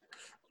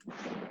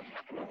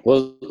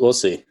 We'll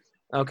see.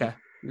 Okay.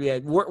 Yeah,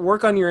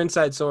 work on your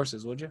inside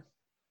sources, would you?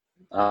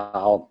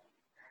 I'll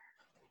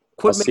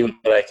see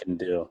what I can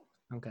do.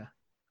 Okay.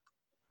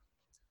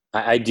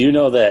 I do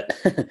know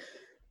that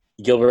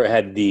Gilbert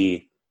had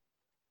the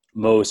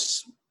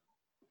most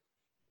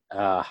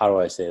how do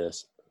I say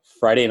this?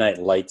 Friday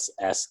Night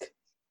Lights-esque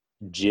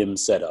gym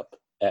setup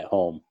at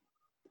home,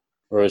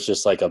 where it was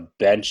just like a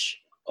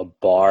bench, a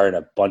bar, and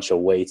a bunch of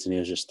weights, and he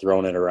was just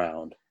throwing it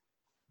around.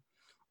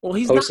 Well,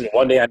 he's posted it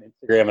one day on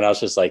Instagram, and I was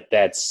just like,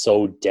 "That's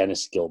so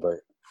Dennis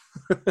Gilbert."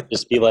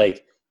 Just be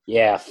like,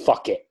 "Yeah,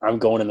 fuck it, I'm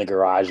going in the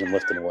garage and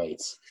lifting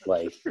weights."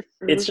 Like,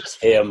 it's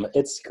just him.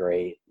 It's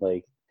great.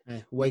 Like,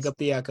 hey, wake up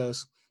the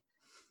echoes.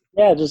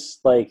 Yeah,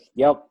 just like,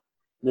 yep,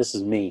 this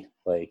is me.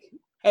 Like,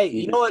 hey,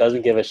 he you know what?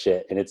 Doesn't give a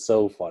shit, and it's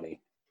so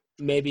funny.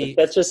 Maybe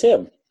that's just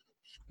him.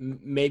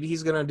 Maybe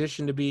he's going to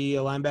audition to be a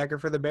linebacker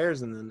for the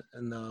Bears in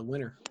the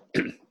winter,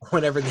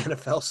 whenever the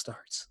NFL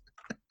starts.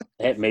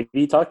 Hey, maybe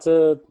he talked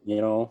to, I don't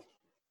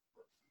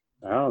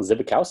know,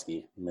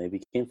 Zibikowski. Maybe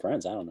became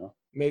friends. I don't know.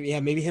 Maybe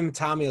him and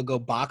Tommy will go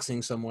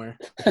boxing somewhere.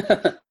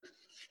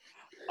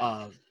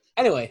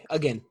 Anyway,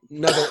 again,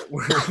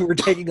 we're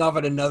taking off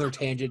on another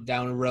tangent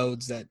down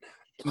roads that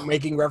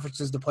making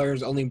references to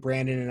players only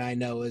Brandon and I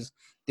know as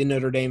the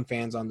Notre Dame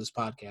fans on this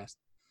podcast.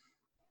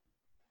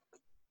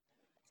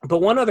 But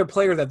one other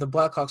player that the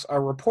Blackhawks are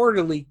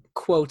reportedly,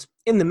 quote,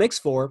 in the mix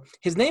for,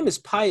 his name is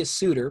Pius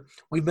Suter.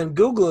 We've been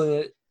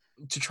Googling it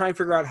to try and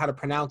figure out how to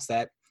pronounce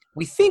that.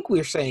 We think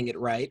we're saying it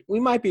right.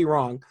 We might be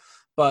wrong,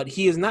 but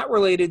he is not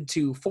related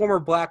to former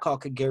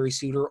Blackhawk Gary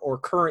Suter or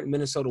current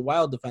Minnesota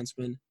Wild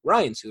defenseman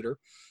Ryan Suter.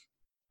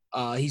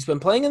 He's been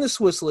playing in the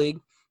Swiss League.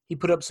 He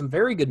put up some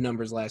very good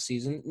numbers last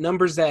season,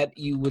 numbers that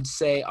you would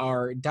say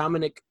are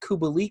Dominic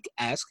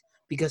Kubalik-esque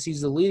because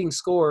he's the leading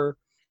scorer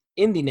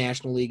in the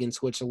National League in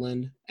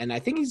Switzerland. And I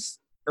think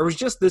it was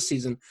just this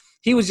season.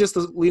 He was just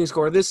the leading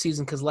scorer this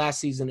season because last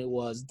season it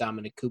was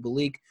Dominic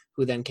Kubalik,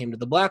 who then came to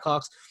the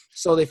Blackhawks.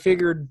 So they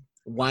figured,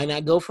 why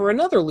not go for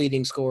another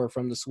leading scorer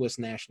from the Swiss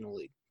National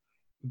League?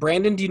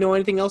 Brandon, do you know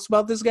anything else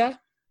about this guy?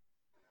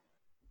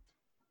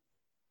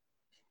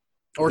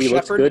 Or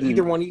Shepard,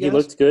 either one of you guys? He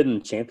looked good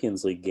in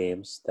Champions League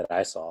games that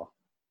I saw.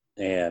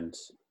 And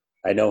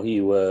I know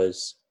he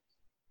was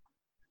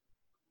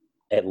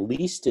at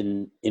least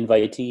an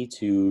invitee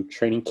to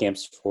training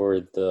camps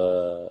for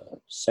the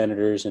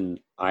Senators and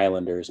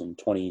Islanders in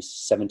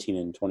 2017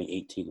 and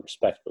 2018,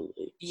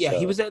 respectively. Yeah,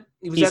 so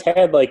he's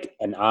had like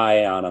an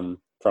eye on him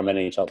from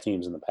NHL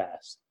teams in the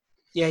past.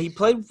 Yeah, he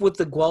played with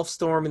the Guelph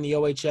Storm in the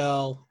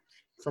OHL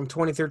from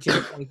 2013 to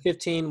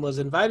 2015, was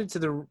invited to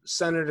the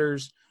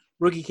Senators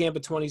rookie camp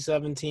of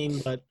 2017,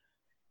 but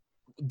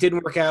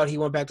didn't work out. He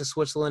went back to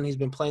Switzerland. He's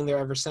been playing there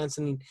ever since,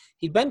 and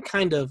he'd been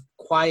kind of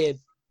quiet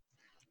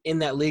in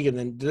that league, and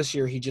then this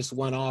year he just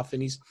went off,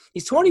 and he's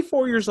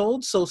 24 years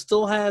old, so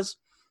still has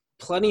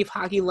plenty of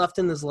hockey left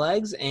in his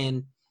legs,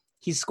 and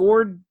he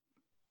scored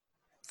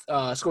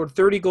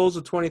 30 goals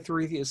with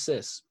 23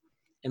 assists.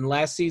 And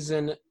last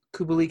season,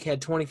 Kubalik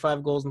had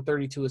 25 goals and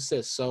 32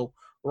 assists, so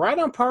right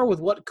on par with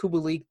what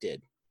Kubalik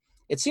did.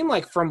 It seemed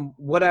like from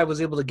what I was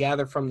able to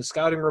gather from the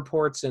scouting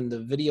reports and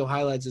the video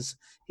highlights,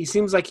 he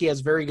seems like he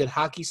has very good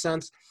hockey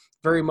sense,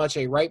 very much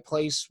a right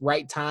place,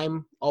 right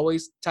time,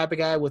 always type of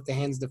guy with the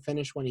hands to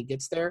finish when he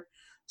gets there.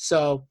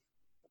 So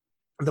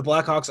the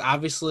Blackhawks,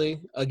 obviously,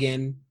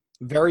 again,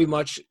 very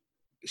much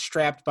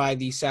strapped by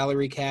the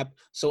salary cap.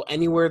 So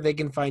anywhere they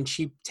can find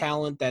cheap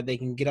talent that they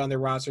can get on their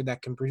roster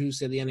that can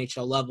produce at the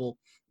NHL level,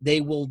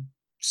 they will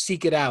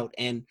seek it out.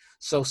 And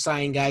so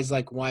signing guys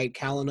like Wyatt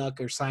Kalynuk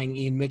or signing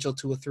Ian Mitchell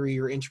to a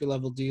 3-year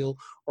entry-level deal,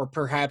 or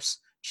perhaps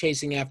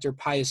chasing after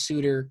Pius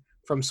Suter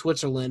from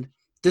Switzerland,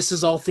 this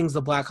is all things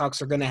the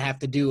Blackhawks are going to have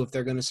to do if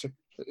they're going to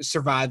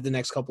survive the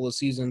next couple of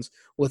seasons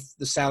with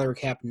the salary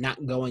cap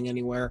not going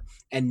anywhere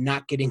and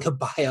not getting a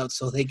buyout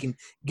so they can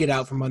get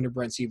out from under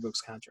Brent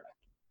Seabrook's contract.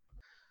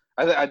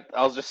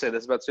 I'll just say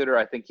this about Suter.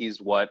 I think he's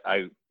what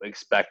I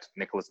expect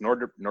Nicholas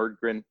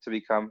Nordgren to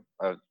become,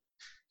 a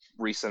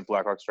recent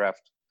Blackhawks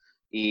draft.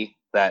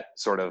 That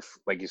sort of,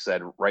 like you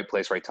said, right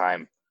place, right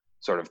time,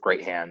 sort of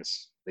great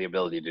hands, the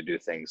ability to do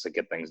things, to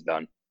get things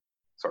done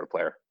sort of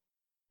player.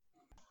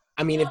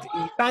 I mean, if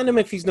you sign him,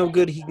 if he's no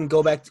good, he can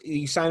go back.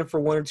 You sign him for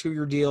 1 or 2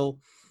 year deal,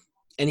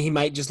 and he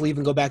might just leave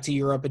and go back to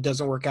Europe. It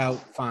doesn't work out,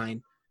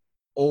 fine.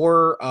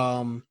 Or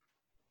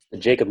The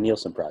Jacob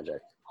Nielsen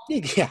project.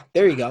 yeah,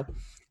 there you go.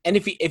 And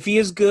if he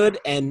is good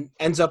and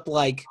ends up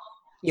like,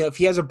 if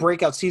he has a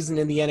breakout season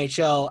in the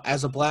NHL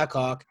as a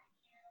Blackhawk,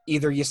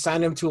 either you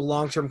sign him to a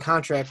long-term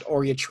contract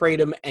or you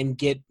trade him and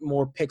get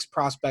more picks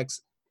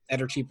prospects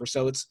that are cheaper.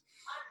 So it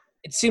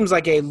seems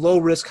like a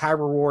low-risk,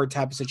 high-reward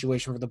type of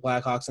situation for the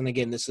Blackhawks. And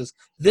again, this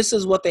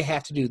is what they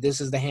have to do. This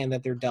is the hand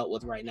that they're dealt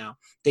with right now.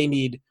 They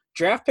need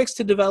draft picks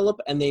to develop,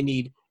 and they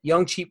need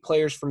young, cheap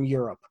players from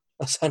Europe,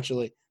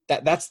 essentially.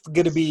 That's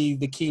going to be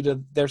the key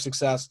to their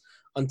success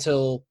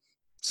until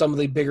some of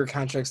the bigger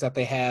contracts that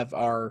they have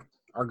are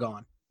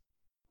gone.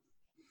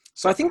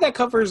 So I think that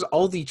covers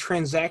all the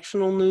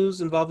transactional news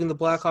involving the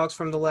Blackhawks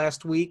from the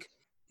last week.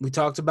 We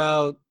talked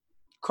about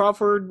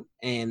Crawford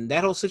and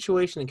that whole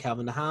situation, and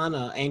Calvin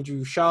DeHaan.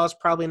 Andrew Shaw's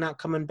probably not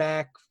coming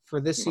back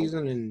for this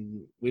season,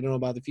 and we don't know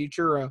about the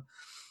future.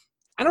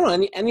 I don't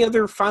know. Any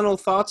other final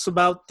thoughts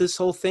about this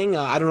whole thing?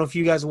 I don't know if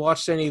you guys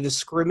watched any of the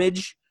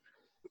scrimmage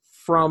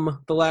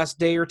from the last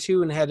day or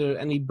two and had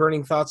any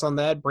burning thoughts on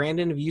that.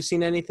 Brandon, have you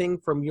seen anything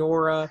from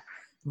your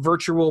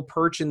virtual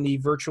perch in the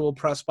virtual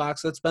press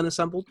box that's been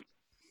assembled?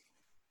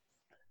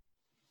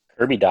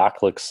 Kirby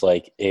Dach looks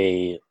like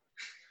a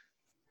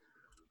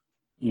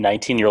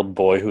 19-year-old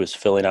boy who is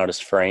filling out his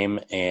frame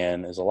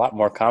and is a lot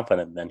more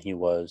confident than he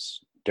was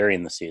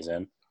during the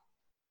season.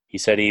 He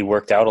said he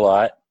worked out a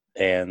lot,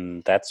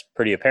 and that's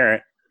pretty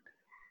apparent.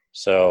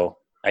 So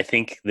I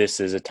think this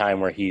is a time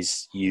where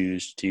he's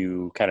used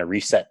to kind of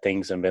reset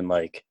things and been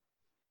like,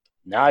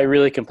 now I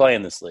really can play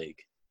in this league,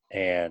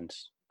 and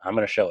I'm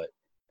going to show it.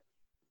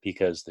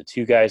 Because the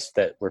 2 guys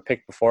that were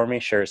picked before me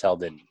sure as hell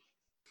didn't.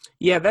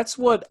 Yeah, that's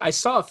what I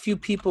saw. A few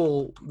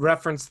people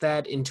reference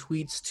that in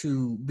tweets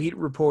to beat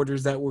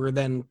reporters that were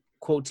then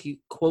quote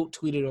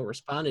tweeted or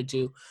responded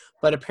to.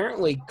 But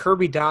apparently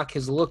Kirby Dach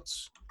has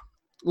looked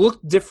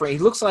different.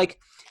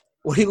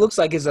 What he looks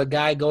like is a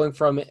guy going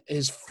from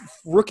his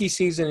rookie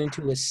season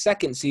into his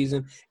second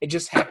season. It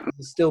just happens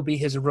to still be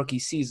his rookie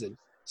season.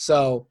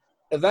 So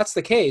if that's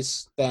the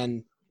case,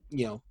 then,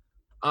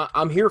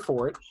 I'm here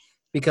for it,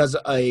 because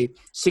a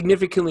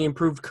significantly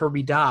improved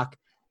Kirby Dach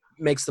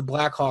makes the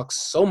Blackhawks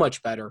so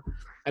much better.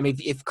 I mean,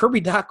 if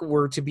Kirby Dach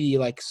were to be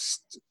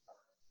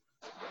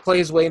play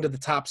his way into the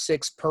top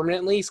 6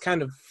 permanently, he's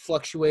kind of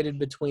fluctuated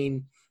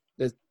between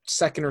the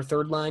second or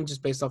third line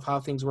just based off how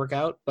things work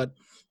out. But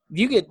if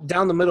you get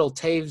down the middle,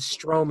 Taves,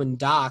 Strome, and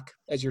Dach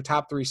as your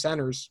top 3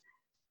 centers,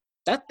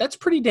 that's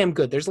pretty damn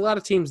good. There's a lot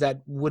of teams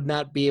that would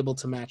not be able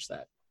to match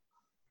that.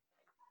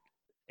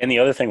 And the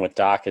other thing with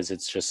Dach is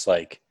it's just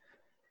like,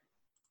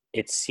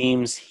 it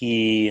seems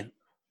he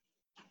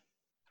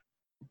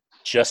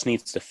just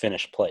needs to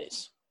finish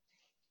plays.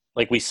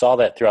 Like we saw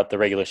that throughout the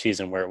regular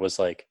season where it was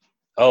like,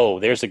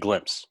 oh, there's a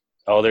glimpse.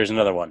 Oh, there's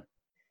another one.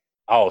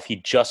 Oh, if he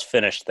just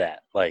finished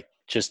that,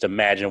 just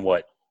imagine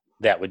what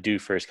that would do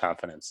for his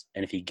confidence.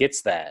 And if he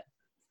gets that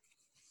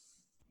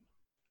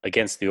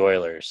against the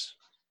Oilers,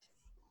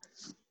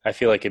 I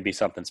feel like it'd be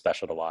something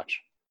special to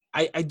watch.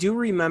 I do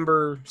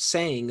remember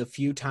saying a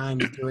few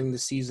times during the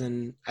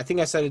season, I think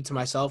I said it to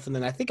myself, and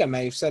then I think I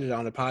may have said it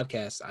on a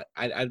podcast.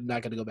 I'm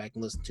not going to go back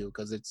and listen to it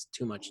because it's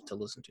too much to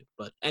listen to.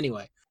 But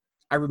anyway,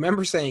 I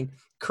remember saying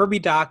Kirby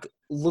Dach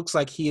looks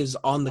like he is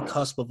on the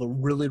cusp of a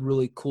really,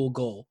 really cool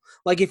goal.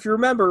 Like if you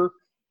remember,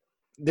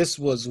 this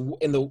was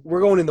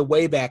we're going in the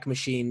Wayback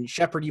Machine.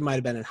 Shepard, you might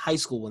have been in high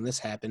school when this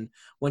happened.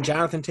 When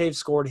Jonathan Taves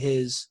scored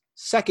his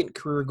second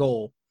career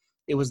goal,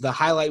 it was the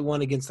highlight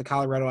one against the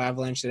Colorado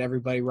Avalanche that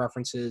everybody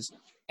references.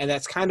 And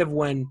that's kind of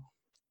when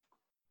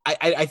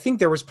I think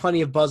there was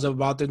plenty of buzz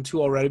about them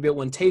too already. But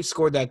when Taves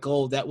scored that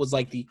goal, that was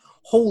like the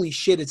holy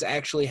shit, it's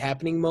actually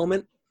happening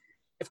moment.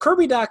 If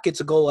Kirby Dach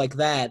gets a goal like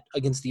that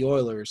against the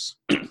Oilers,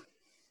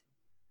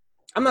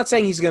 I'm not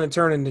saying he's going to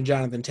turn into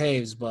Jonathan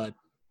Taves, but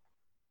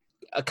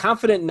a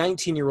confident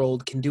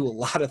 19-year-old can do a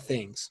lot of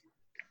things.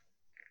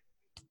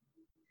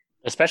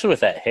 Especially with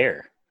that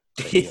hair.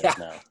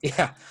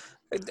 Yeah.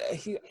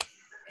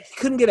 He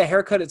couldn't get a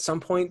haircut at some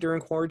point during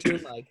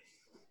quarantine.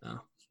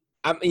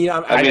 I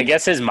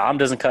guess his mom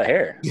doesn't cut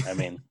hair. I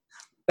mean,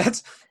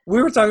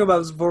 we were talking about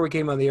this before we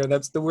came on the air.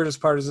 That's the weirdest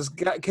part is this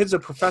kid's a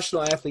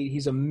professional athlete.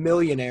 He's a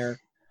millionaire.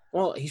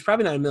 Well, he's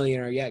probably not a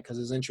millionaire yet because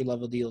his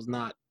entry-level deal is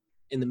not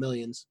in the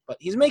millions. But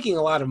he's making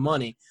a lot of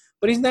money.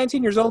 But he's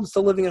 19 years old and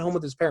still living at home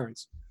with his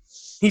parents.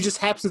 He just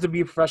happens to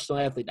be a professional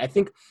athlete. I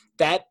think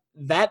that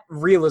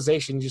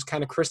realization just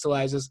kind of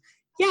crystallizes –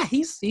 yeah,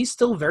 he's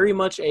still very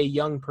much a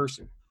young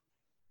person.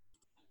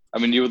 I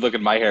mean, you would look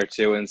at my hair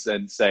too and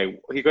say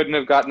he couldn't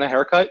have gotten a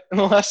haircut in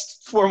the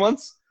last 4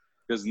 months,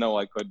 because no,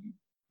 I couldn't.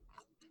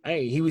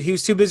 Hey, he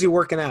was too busy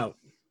working out.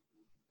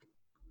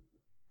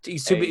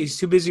 He's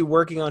too busy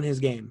working on his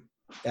game.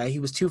 He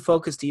was too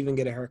focused to even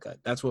get a haircut.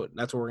 That's what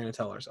we're gonna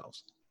tell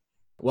ourselves.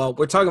 Well,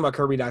 we're talking about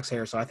Kirby Doc's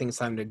hair, so I think it's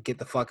time to get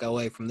the fuck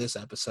away from this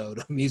episode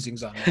of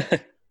Musings on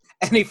That.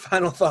 Any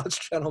final thoughts,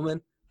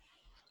 gentlemen?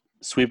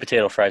 Sweet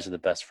potato fries are the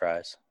best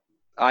fries.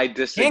 I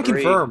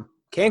disagree.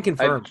 Can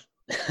confirm.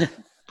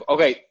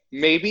 Okay,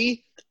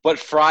 maybe, but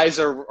fries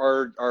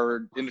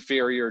are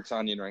inferior to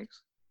onion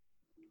rings.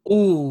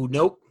 Ooh,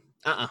 nope.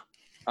 No,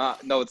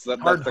 that's the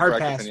correct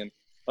opinion.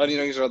 Onion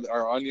rings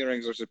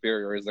are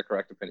superior is the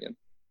correct opinion.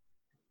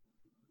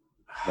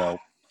 No.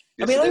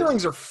 I mean, onion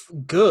rings are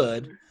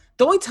good.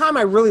 The only time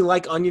I really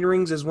like onion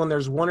rings is when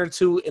there's one or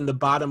two in the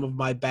bottom of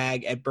my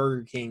bag at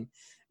Burger King.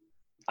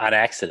 On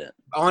accident.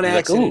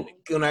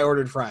 When I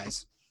ordered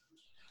fries.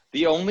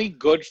 The only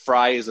good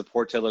fry is a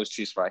Portillo's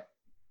cheese fry.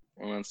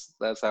 And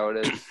that's how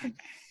it is.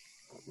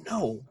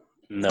 No.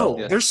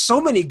 Yeah. There's so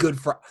many good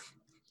fries.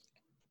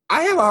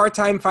 I have a hard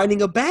time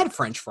finding a bad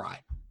French fry.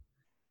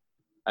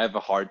 I have a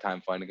hard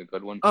time finding a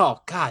good one.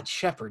 Oh, God,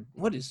 Shepard,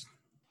 what is...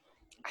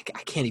 I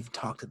can't even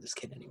talk to this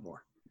kid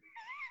anymore.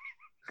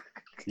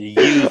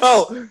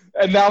 Oh,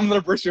 and now I'm going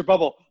to burst your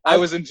bubble. I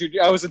was in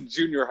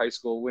junior high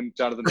school when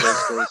Jonathan Taylor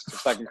scored his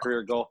second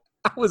career goal.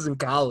 I was in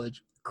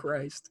college.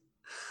 Christ.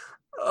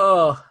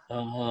 Oh.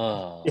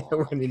 Oh. Yeah,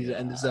 we're going to need to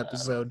end this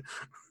episode.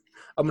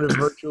 I'm going to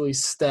virtually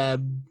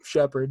stab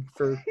Shepard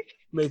for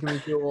making me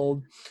feel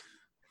old.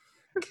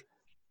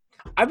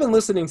 I've been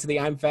listening to the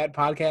I'm Fat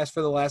podcast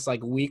for the last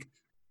week.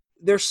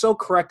 They're so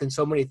correct in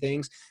so many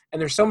things,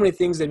 and there's so many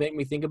things that make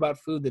me think about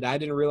food that I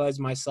didn't realize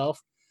myself.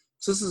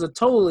 So this is a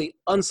totally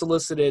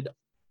unsolicited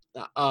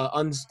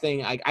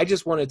thing. I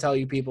just want to tell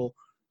you people,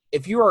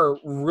 if you are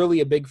really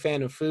a big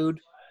fan of food,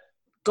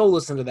 go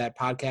listen to that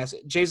podcast.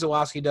 Jay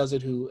Zawoski does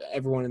it, who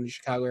everyone in the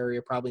Chicago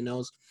area probably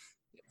knows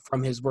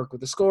from his work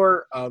with The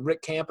Score.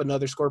 Rick Camp,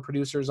 another Score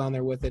producer, is on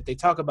there with it. They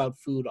talk about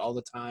food all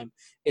the time.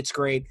 It's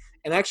great.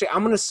 And actually,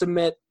 I'm going to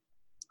submit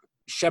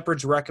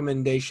Shepard's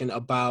recommendation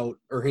about,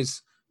 or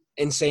his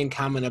insane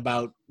comment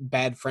about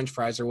bad French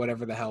fries or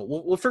whatever the hell.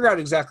 We'll figure out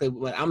exactly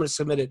what I'm going to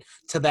submit it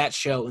to that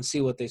show and see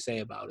what they say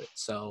about it.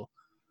 So,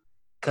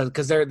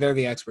 because they're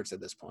the experts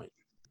at this point.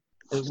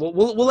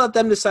 We'll let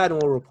them decide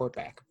and we'll report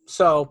back.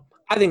 So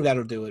I think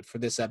that'll do it for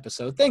this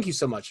episode. Thank you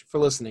so much for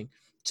listening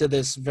to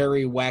this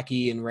very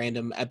wacky and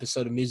random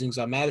episode of Musings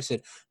on Madison.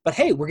 But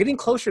hey, we're getting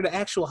closer to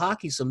actual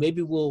hockey, so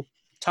maybe we'll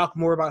talk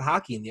more about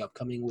hockey in the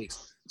upcoming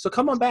weeks. So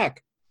come on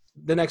back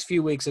the next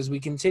few weeks as we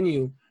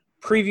continue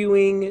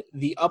previewing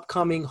the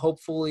upcoming,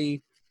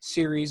 hopefully,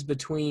 series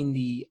between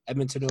the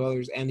Edmonton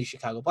Oilers and the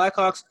Chicago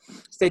Blackhawks.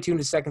 Stay tuned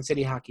to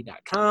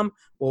SecondCityHockey.com,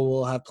 where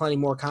we'll have plenty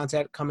more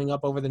content coming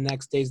up over the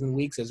next days and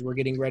weeks as we're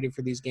getting ready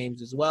for these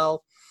games as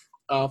well.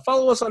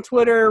 Follow us on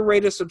Twitter,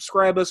 rate us,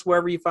 subscribe us,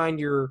 wherever you find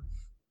your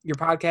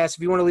podcast.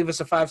 If you want to leave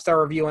us a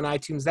 5-star review on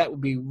iTunes, that would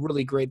be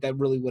really great. That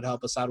really would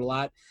help us out a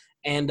lot.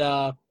 And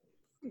I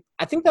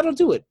think that'll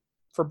do it.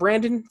 For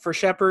Brandon, for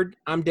Shepard,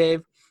 I'm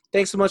Dave.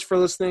 Thanks so much for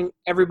listening.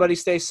 Everybody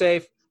stay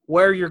safe.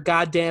 Wear your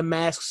goddamn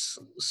masks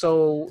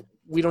so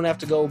we don't have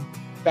to go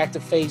back to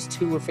phase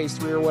 2 or phase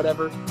 3 or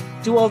whatever.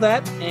 Do all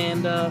that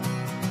and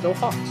go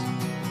Hawks.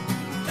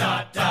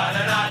 Da, da,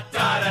 da, da,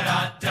 da,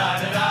 da, da,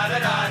 da, da,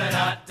 da.